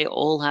 because they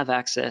all have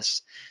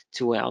access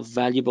to our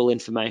valuable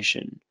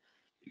information?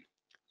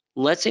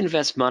 Let's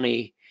invest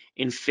money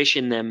in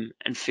phishing them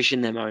and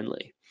phishing them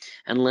only.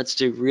 And let's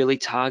do really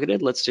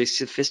targeted, let's do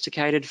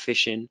sophisticated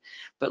phishing,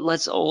 but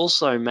let's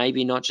also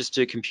maybe not just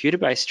do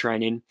computer-based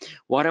training.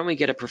 Why don't we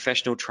get a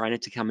professional trainer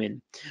to come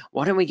in?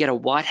 Why don't we get a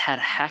white hat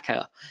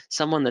hacker,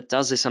 someone that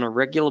does this on a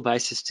regular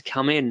basis, to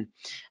come in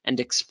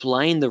and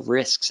explain the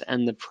risks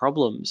and the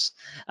problems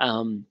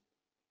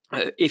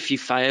if you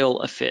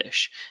fail a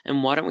phish?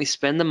 And why don't we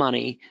spend the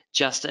money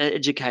just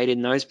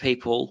educating those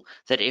people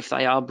that if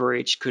they are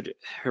breached could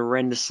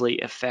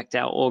horrendously affect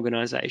our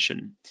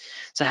organization?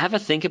 So have a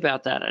think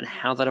about that and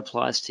how that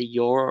applies to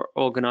your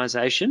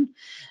organization,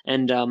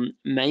 and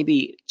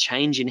maybe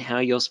changing how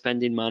you're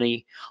spending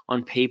money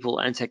on people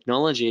and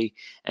technology,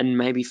 and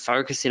maybe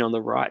focusing on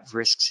the right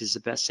risks is the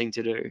best thing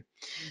to do.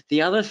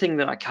 The other thing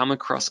that I come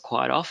across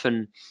quite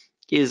often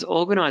is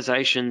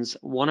organizations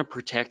want to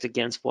protect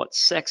against what's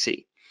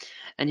sexy.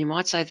 And you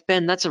might say,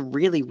 Ben, that's a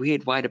really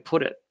weird way to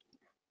put it.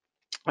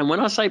 And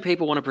when I say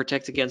people want to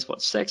protect against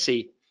what's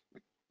sexy,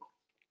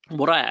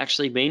 what I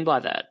actually mean by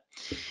that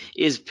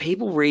is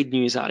people read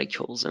news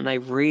articles and they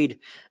read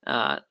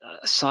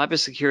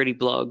cybersecurity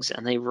blogs,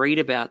 and they read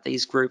about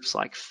these groups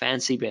like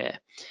Fancy Bear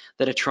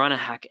that are trying to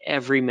hack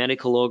every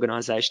medical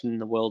organization in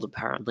the world,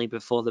 apparently,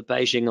 before the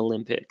Beijing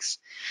Olympics.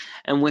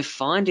 And we're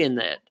finding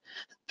that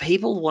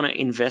people want to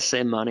invest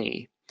their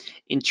money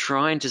in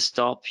trying to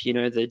stop,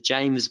 the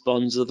James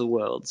Bonds of the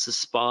world, the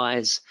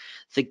spies,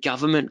 the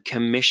government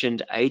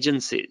commissioned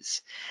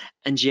agencies.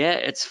 And yeah,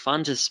 it's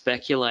fun to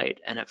speculate,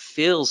 and it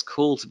feels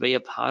cool to be a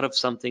part of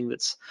something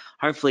that's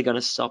hopefully going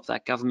to stop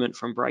that government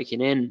from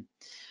breaking in.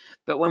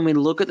 But when we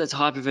look at the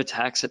type of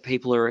attacks that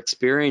people are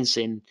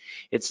experiencing,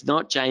 it's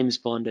not James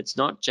Bond, it's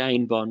not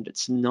Jane Bond,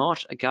 it's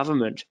not a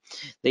government.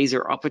 These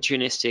are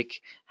opportunistic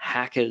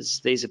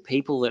hackers. These are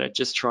people that are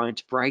just trying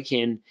to break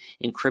in,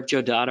 encrypt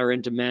your data,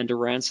 and demand a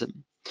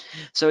ransom.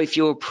 So if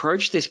you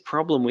approach this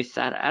problem with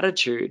that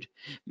attitude,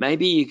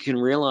 maybe you can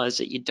realize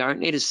that you don't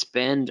need to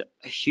spend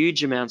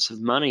huge amounts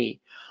of money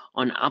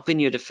on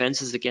upping your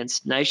defenses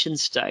against nation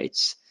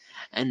states,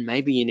 and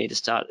maybe you need to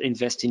start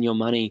investing your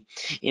money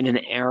in an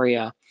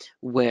area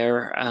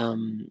where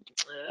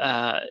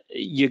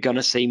you're going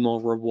to see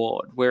more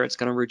reward, where it's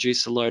going to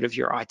reduce the load of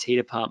your IT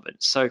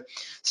department. So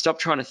stop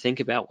trying to think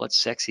about what's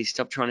sexy.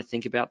 Stop trying to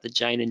think about the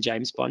Jane and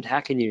James Bond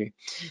hacking you.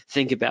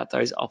 Think about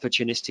those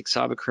opportunistic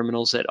cyber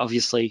criminals that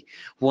obviously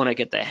want to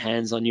get their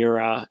hands on your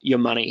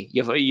money,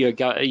 your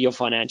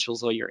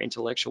financials, or your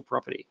intellectual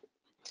property.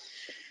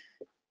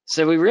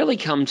 So we really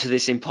come to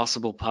this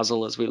impossible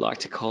puzzle, as we like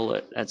to call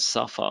it at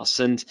Sophos.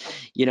 And,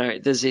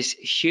 there's this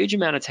huge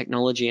amount of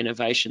technology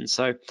innovation.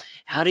 So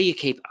how do you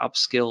keep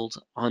upskilled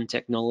on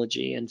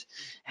technology? And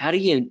how do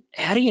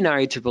you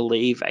know to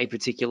believe a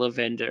particular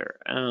vendor?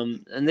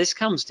 And this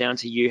comes down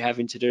to you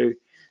having to do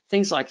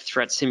things like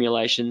threat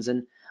simulations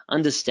and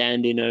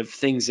understanding of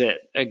things that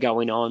are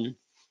going on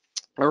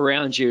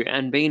around you,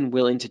 and being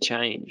willing to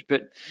change.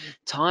 But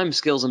time,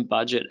 skills, and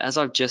budget, as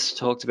I've just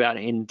talked about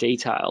in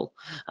detail,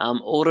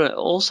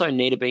 also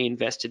need to be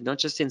invested not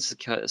just in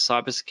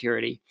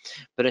cybersecurity,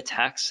 but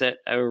attacks that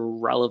are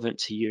relevant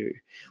to you.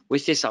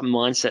 with this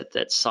mindset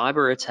that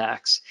cyber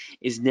attacks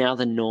is now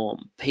the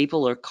norm.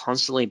 People are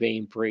constantly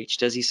being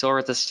breached. As you saw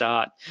at the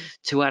start,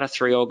 2 out of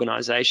 3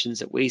 organizations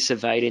that we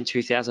surveyed in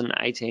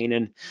 2018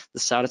 and the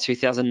start of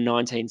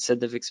 2019 said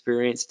they've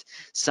experienced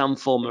some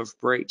form of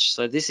breach.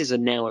 So this is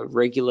now a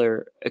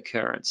regular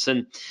occurrence.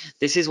 And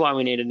this is why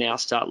we need to now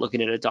start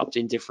looking at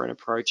adopting different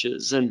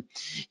approaches. And,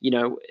 you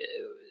know,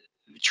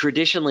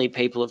 traditionally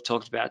people have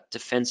talked about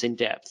defense in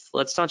depth.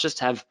 Let's not just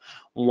have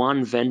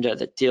one vendor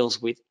that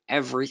deals with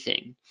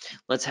everything.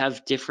 Let's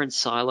have different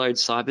siloed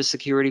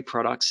cybersecurity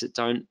products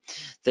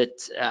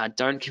that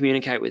don't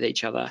communicate with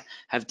each other,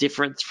 have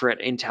different threat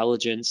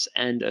intelligence,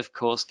 and of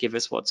course give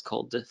us what's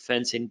called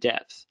defense in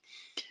depth.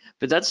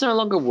 But that's no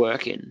longer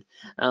working.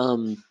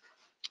 And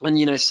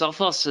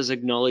Sophos has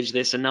acknowledged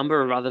this. A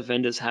number of other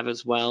vendors have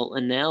as well.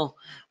 And now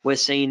we're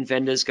seeing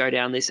vendors go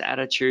down this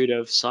attitude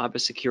of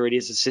cybersecurity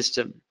as a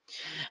system.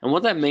 And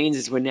what that means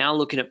is we're now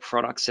looking at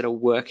products that are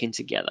working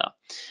together,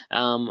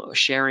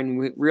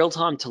 sharing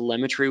real-time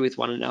telemetry with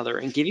one another,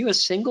 and give you a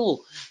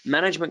single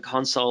management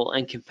console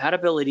and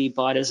compatibility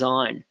by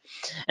design.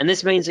 And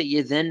this means that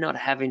you're then not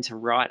having to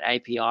write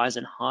APIs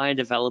and hire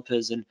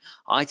developers, and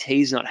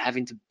IT's not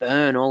having to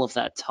burn all of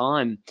that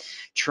time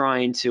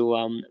trying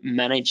to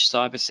manage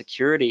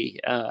cybersecurity,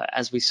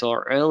 as we saw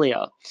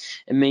earlier.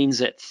 It means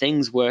that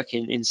things work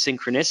in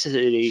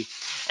synchronicity,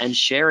 and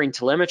sharing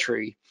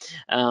telemetry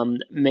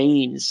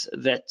means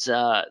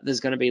that there's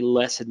going to be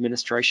less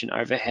administration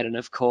overhead, and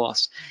of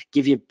course,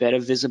 give you better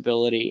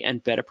visibility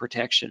and better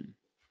protection.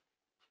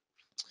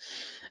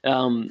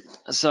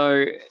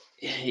 So,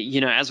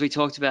 as we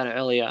talked about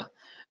earlier,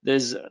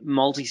 there's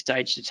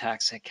multi-staged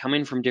attacks that come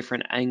in from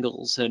different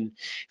angles. And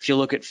if you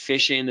look at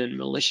phishing and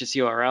malicious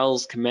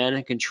URLs, command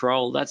and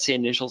control, that's the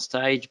initial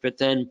stage. But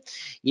then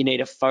you need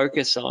to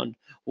focus on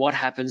what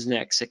happens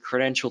next at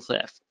credential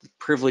theft,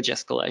 privilege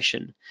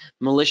escalation,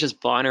 malicious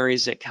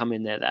binaries that come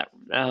in there,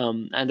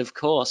 and of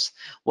course,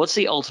 what's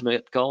the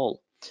ultimate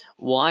goal?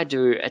 Why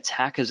do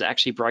attackers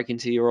actually break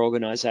into your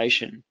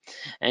organization?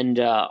 And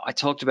I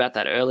talked about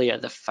that earlier,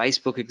 the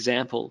Facebook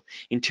example.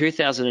 In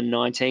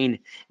 2019,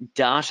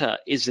 data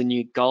is the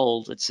new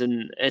gold.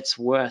 It's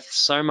worth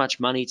so much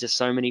money to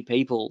so many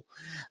people.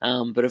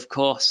 But of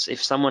course,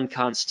 if someone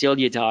can't steal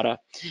your data,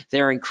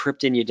 they're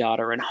encrypting your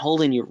data and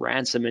holding you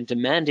ransom and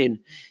demanding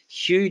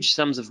huge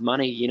sums of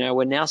money.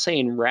 We're now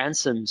seeing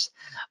ransoms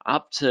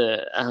up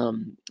to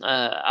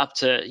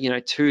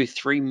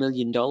 $2-3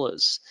 million,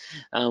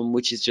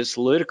 which is just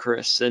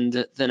ludicrous.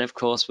 And then of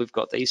course we've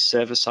got these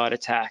server-side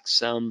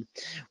attacks.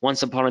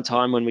 Once upon a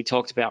time when we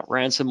talked about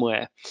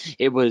ransomware,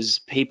 it was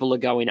people are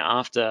going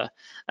after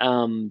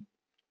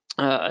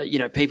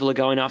people are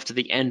going after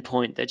the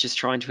endpoint. They're just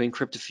trying to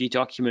encrypt a few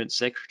documents.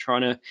 They're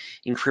trying to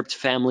encrypt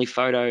family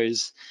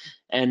photos,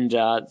 and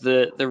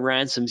the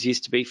ransoms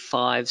used to be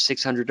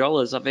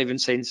 $500-600. I've even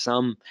seen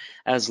some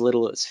as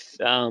little as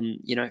like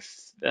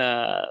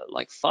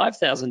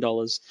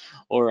 $5,000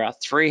 or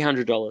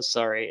 $300.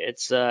 Sorry,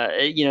 it's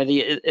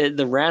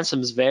the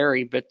ransoms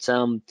vary, but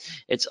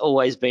it's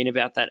always been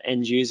about that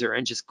end user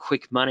and just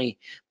quick money.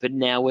 But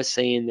now we're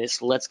seeing this.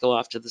 Let's go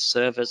after the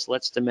servers.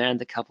 Let's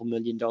demand a couple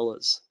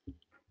 $1,000,000.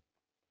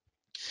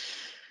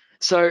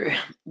 So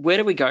where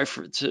do we go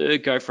from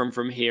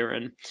here?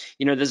 And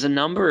there's a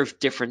number of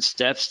different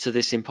steps to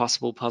this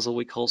impossible puzzle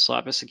we call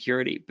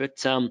cybersecurity.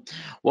 But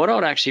what I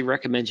would actually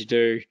recommend you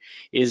do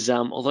is,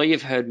 although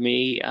you've heard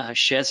me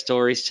share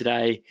stories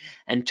today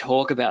and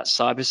talk about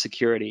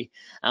cybersecurity,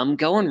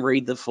 go and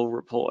read the full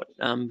report.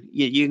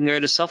 You can go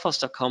to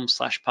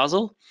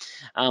sophos.com/puzzle.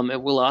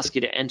 It will ask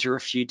you to enter a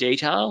few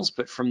details,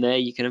 but from there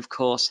you can of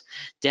course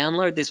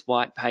download this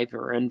white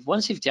paper. And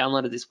once you've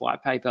downloaded this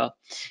white paper,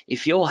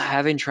 if you're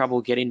having trouble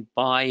getting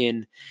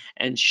buy-in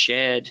and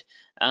shared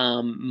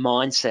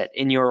mindset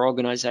in your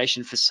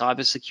organization for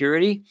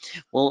cybersecurity,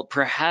 well,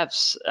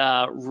 perhaps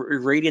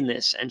reading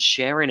this and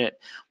sharing it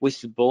with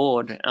the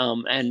board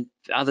and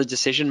other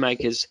decision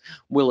makers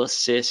will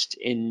assist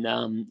in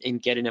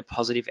getting a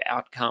positive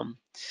outcome.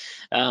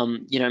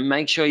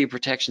 Make sure your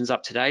protection's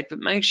up to date, but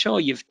make sure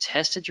you've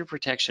tested your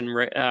protection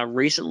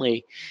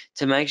recently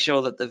to make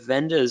sure that the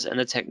vendors and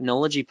the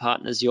technology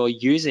partners you're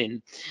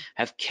using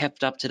have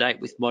kept up to date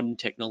with modern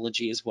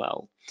technology as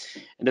well.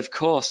 And of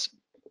course,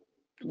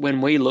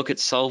 when we look at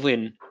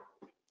solving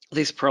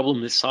this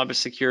problem with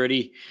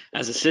cybersecurity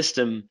as a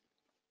system,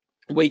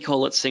 we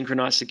call it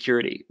synchronized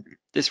security.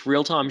 This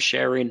real-time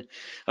sharing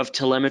of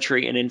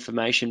telemetry and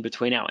information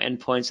between our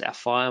endpoints, our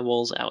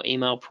firewalls, our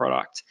email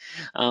product,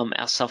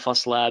 our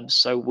Sophos labs,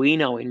 so we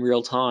know in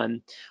real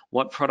time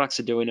what products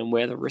are doing and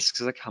where the risks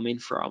are coming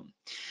from.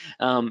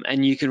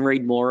 And you can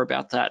read more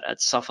about that at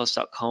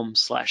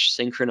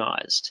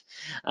sophos.com/synchronized.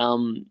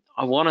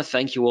 I want to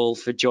thank you all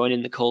for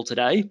joining the call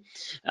today.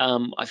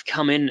 I've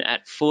come in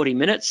at 40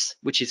 minutes,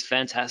 which is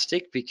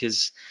fantastic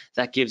because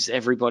that gives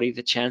everybody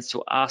the chance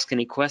to ask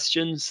any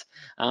questions.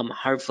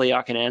 Hopefully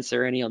I can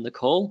answer any on the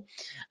call.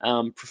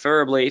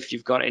 Preferably if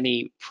you've got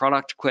any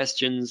product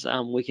questions,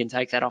 we can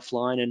take that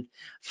offline and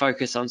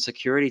focus on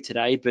security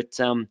today. But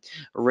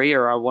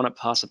Ria, I want to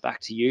pass it it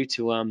back to you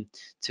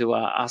to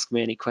ask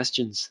me any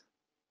questions.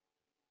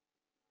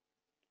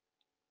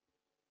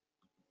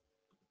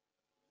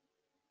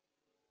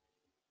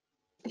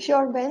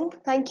 Sure, Ben.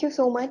 Thank you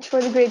so much for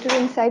the greater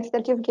insights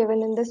that you've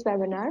given in this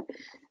webinar.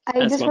 I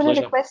That's just my want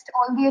to pleasure. request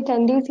all the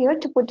attendees here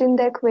to put in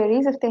their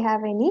queries if they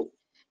have any.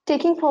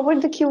 Taking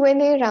forward the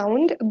Q&A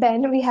round,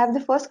 Ben, we have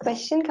the first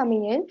question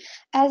coming in.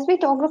 As we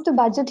talk of the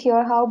budget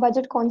here, how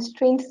budget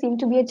constraints seem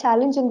to be a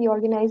challenge in the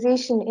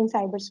organization in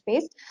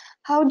cyberspace,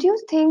 how do you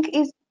think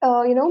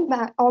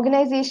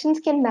organizations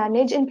can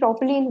manage and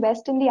properly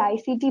invest in the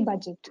ICT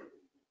budget?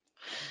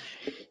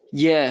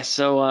 Yeah,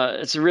 so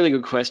it's a really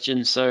good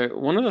question. So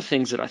one of the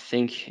things that I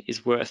think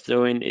is worth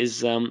doing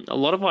is a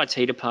lot of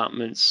IT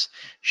departments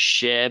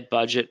share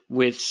budget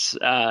with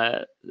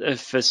for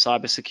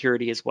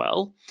cybersecurity as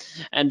well,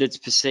 and it's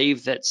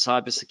perceived that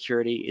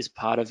cybersecurity is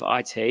part of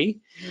IT.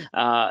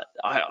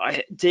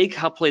 I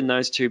decoupling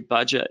those two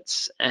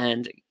budgets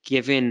and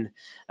giving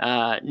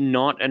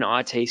not an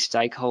IT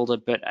stakeholder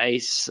but an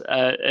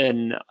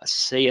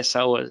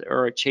CSO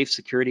or a chief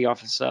security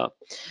officer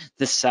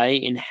the say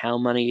in how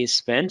money is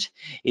spent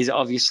is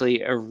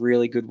obviously a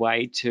really good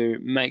way to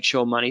make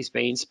sure money's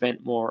being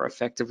spent more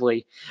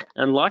effectively.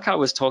 And like I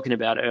was talking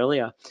about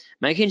earlier,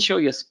 making sure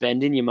you're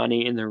spending your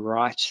money in the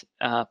right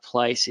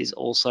place is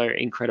also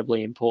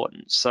incredibly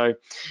important. So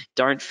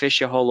don't fish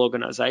your whole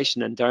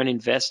organization and don't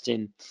invest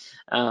in,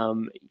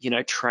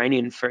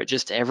 training for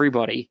just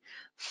everybody.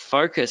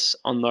 Focus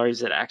on those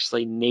that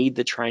actually need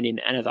the training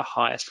and are the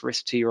highest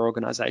risk to your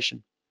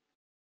organization.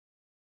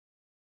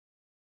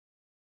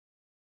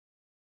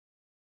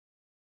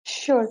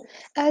 Sure.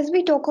 As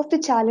we talk of the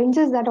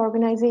challenges that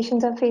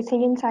organizations are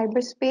facing in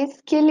cyberspace,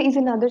 skill is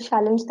another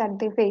challenge that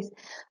they face.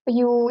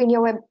 You, in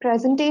your web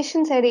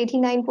presentation, said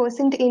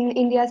 89% in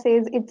India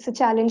says it's a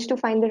challenge to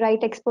find the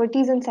right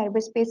expertise in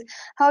cyberspace.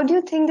 How do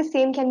you think the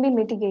same can be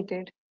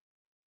mitigated?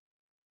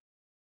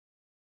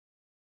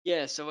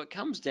 Yeah, so it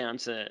comes down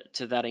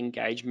to that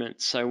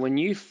engagement. So when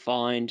you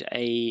find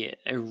a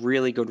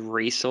really good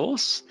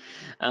resource,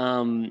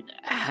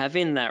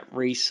 having that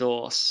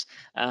resource,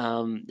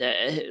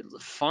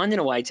 finding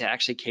a way to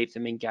actually keep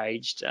them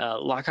engaged.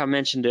 Like I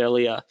mentioned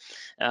earlier,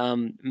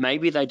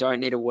 maybe they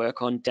don't need to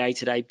work on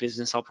day-to-day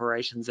business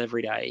operations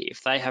every day.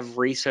 If they have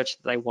research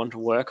that they want to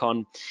work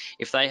on,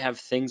 if they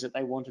have things that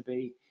they want to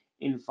be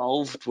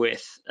involved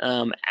with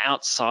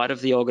outside of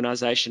the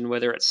organization,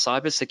 whether it's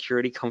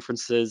cybersecurity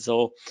conferences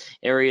or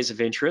areas of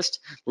interest,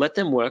 let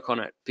them work on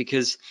it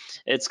because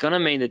it's going to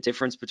mean the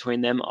difference between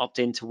them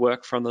opting to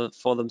work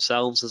for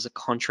themselves as a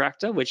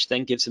contractor, which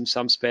then gives them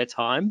some spare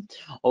time,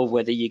 or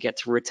whether you get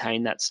to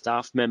retain that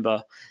staff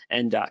member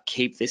and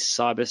keep this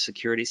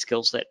cybersecurity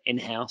skill set in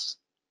house.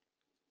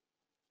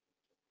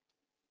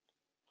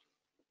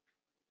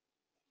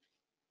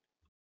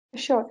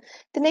 Sure.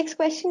 The next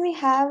question we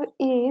have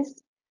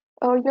is,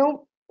 uh, you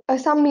know,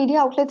 some media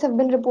outlets have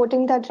been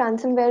reporting that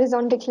ransomware is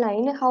on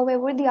decline.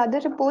 However, the other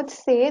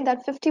reports say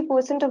that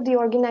 50% of the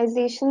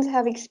organizations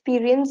have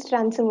experienced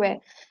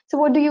ransomware. So,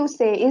 what do you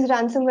say? Is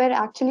ransomware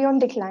actually on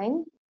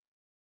decline?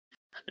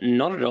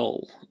 Not at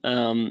all.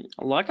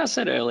 Like I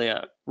said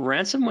earlier,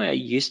 ransomware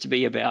used to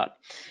be about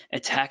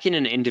attacking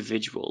an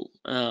individual,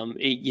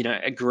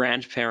 a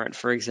grandparent,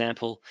 for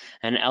example,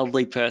 an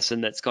elderly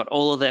person that's got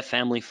all of their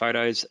family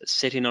photos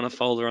sitting on a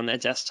folder on their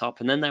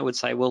desktop, and then they would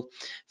say, well,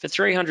 for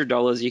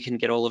 $300, you can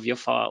get all of your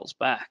files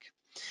back.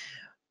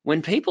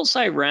 When people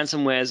say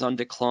ransomware is on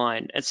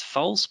decline, it's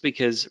false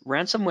because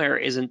ransomware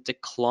isn't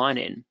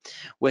declining.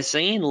 We're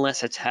seeing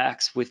less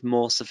attacks with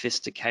more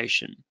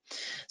sophistication.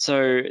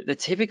 So the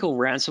typical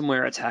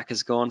ransomware attack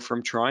has gone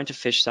from trying to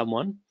phish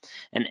someone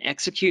and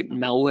execute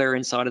malware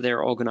inside of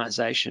their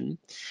organization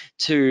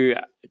to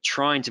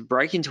trying to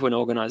break into an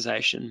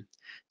organization,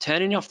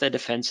 turning off their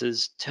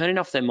defenses, turning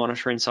off their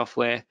monitoring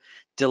software,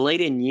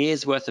 deleting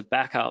years worth of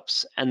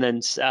backups, and then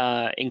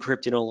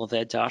encrypting all of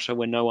their data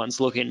when no one's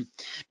looking,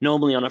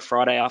 normally on a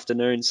Friday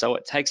afternoon. So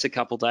it takes a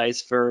couple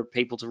days for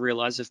people to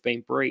realize they've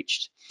been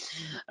breached.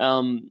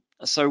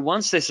 So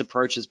once this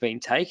approach has been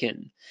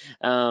taken,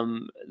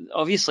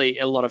 obviously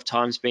a lot of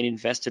time's been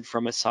invested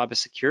from a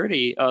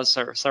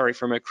cybersecurity,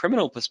 from a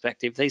criminal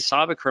perspective. These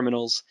cyber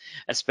criminals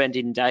are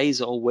spending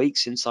days or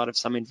weeks inside of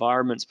some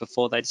environments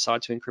before they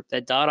decide to encrypt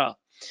their data.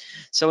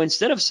 So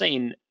instead of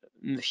seeing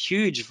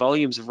huge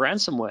volumes of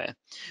ransomware,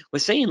 we're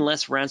seeing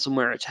less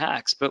ransomware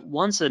attacks. But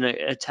once an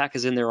attack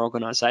is in their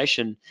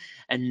organization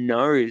and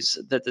knows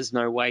that there's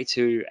no way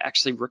to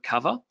actually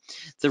recover,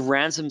 the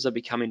ransoms are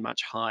becoming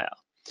much higher.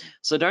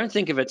 So don't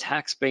think of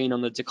attacks being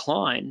on the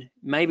decline.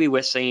 Maybe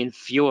we're seeing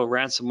fewer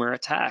ransomware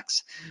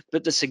attacks,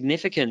 but the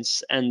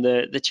significance and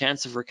the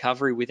chance of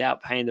recovery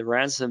without paying the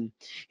ransom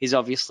is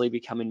obviously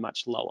becoming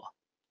much lower.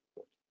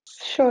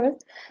 Sure.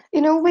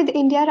 With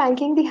India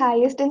ranking the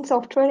highest in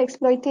software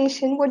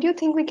exploitation, what do you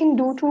think we can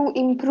do to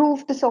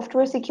improve the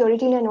software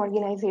security in an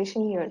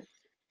organization here?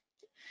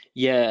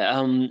 Yeah,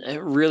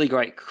 a really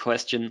great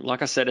question.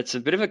 Like I said, it's a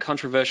bit of a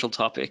controversial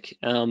topic,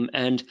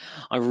 and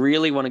I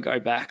really want to go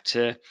back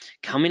to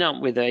coming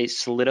up with a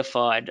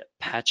solidified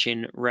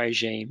patching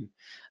regime.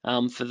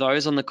 For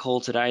those on the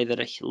call today that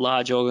are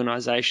large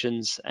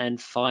organizations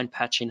and find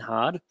patching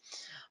hard,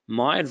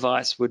 my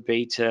advice would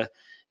be to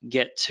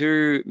get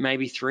 2,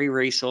 maybe 3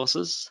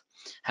 resources,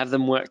 have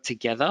them work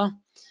together,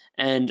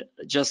 and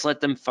just let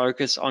them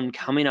focus on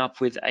coming up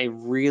with a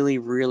really,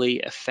 really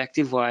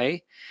effective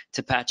way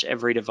to patch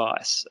every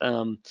device.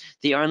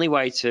 The only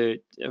way to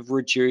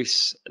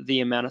reduce the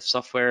amount of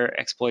software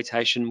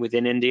exploitation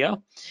within India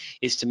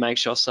is to make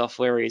sure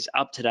software is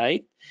up to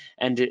date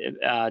and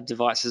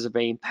devices are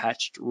being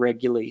patched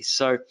regularly.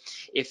 So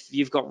if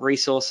you've got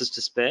resources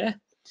to spare,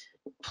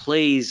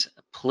 please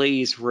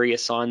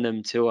reassign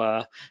them to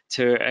a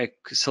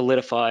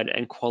solidified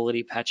and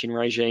quality patching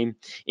regime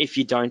if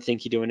you don't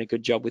think you're doing a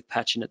good job with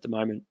patching at the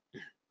moment.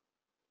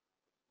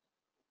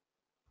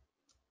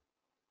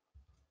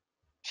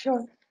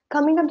 Sure.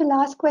 Coming up, the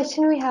last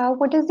question we have,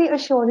 what is the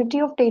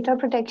assurity of data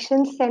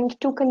protection sent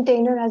to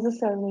container as a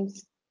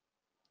service?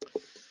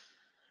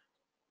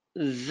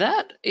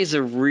 That is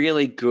a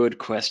really good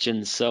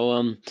question.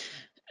 So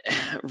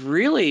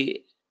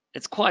really,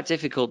 it's quite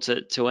difficult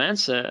to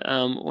answer.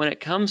 When it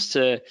comes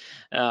to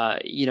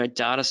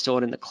data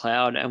stored in the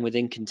cloud and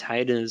within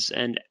containers,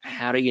 and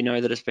how do you know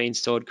that it's been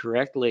stored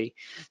correctly?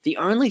 The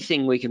only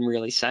thing we can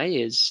really say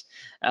is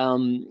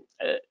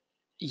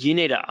you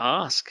need to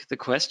ask the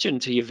question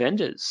to your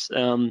vendors.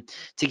 To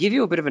give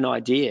you a bit of an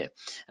idea,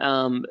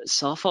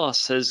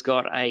 Sophos has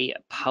got a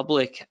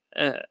public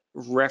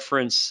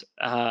reference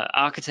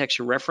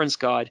architecture reference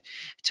guide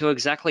to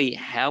exactly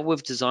how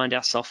we've designed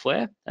our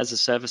software as a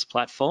service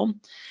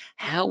platform,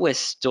 how we're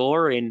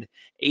storing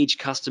each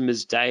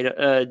customer's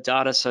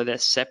data so they're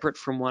separate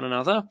from one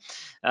another.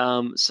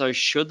 So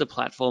should the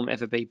platform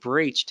ever be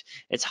breached,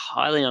 it's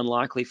highly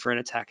unlikely for an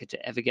attacker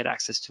to ever get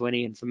access to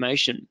any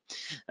information.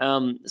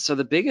 So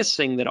the biggest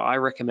thing that I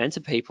recommend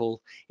to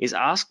people is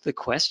ask the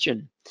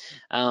question.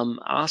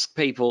 Ask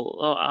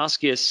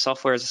your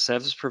software as a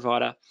service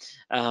provider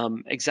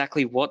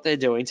exactly what they're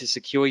doing to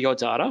secure your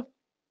data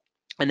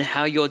and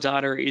how your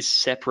data is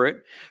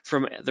separate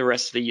from the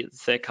rest of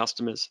their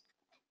customers.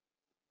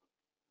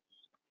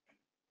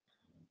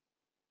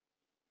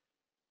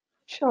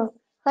 Sure.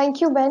 Thank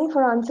you, Ben,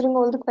 for answering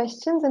all the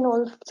questions and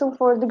also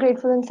for the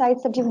grateful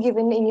insights that you've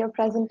given in your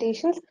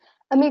presentations.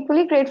 I'm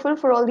equally grateful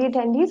for all the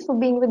attendees for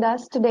being with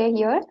us today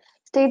here.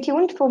 Stay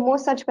tuned for more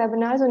such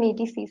webinars on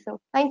ETC. So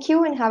thank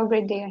you and have a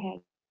great day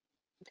ahead.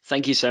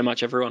 Thank you so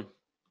much, everyone.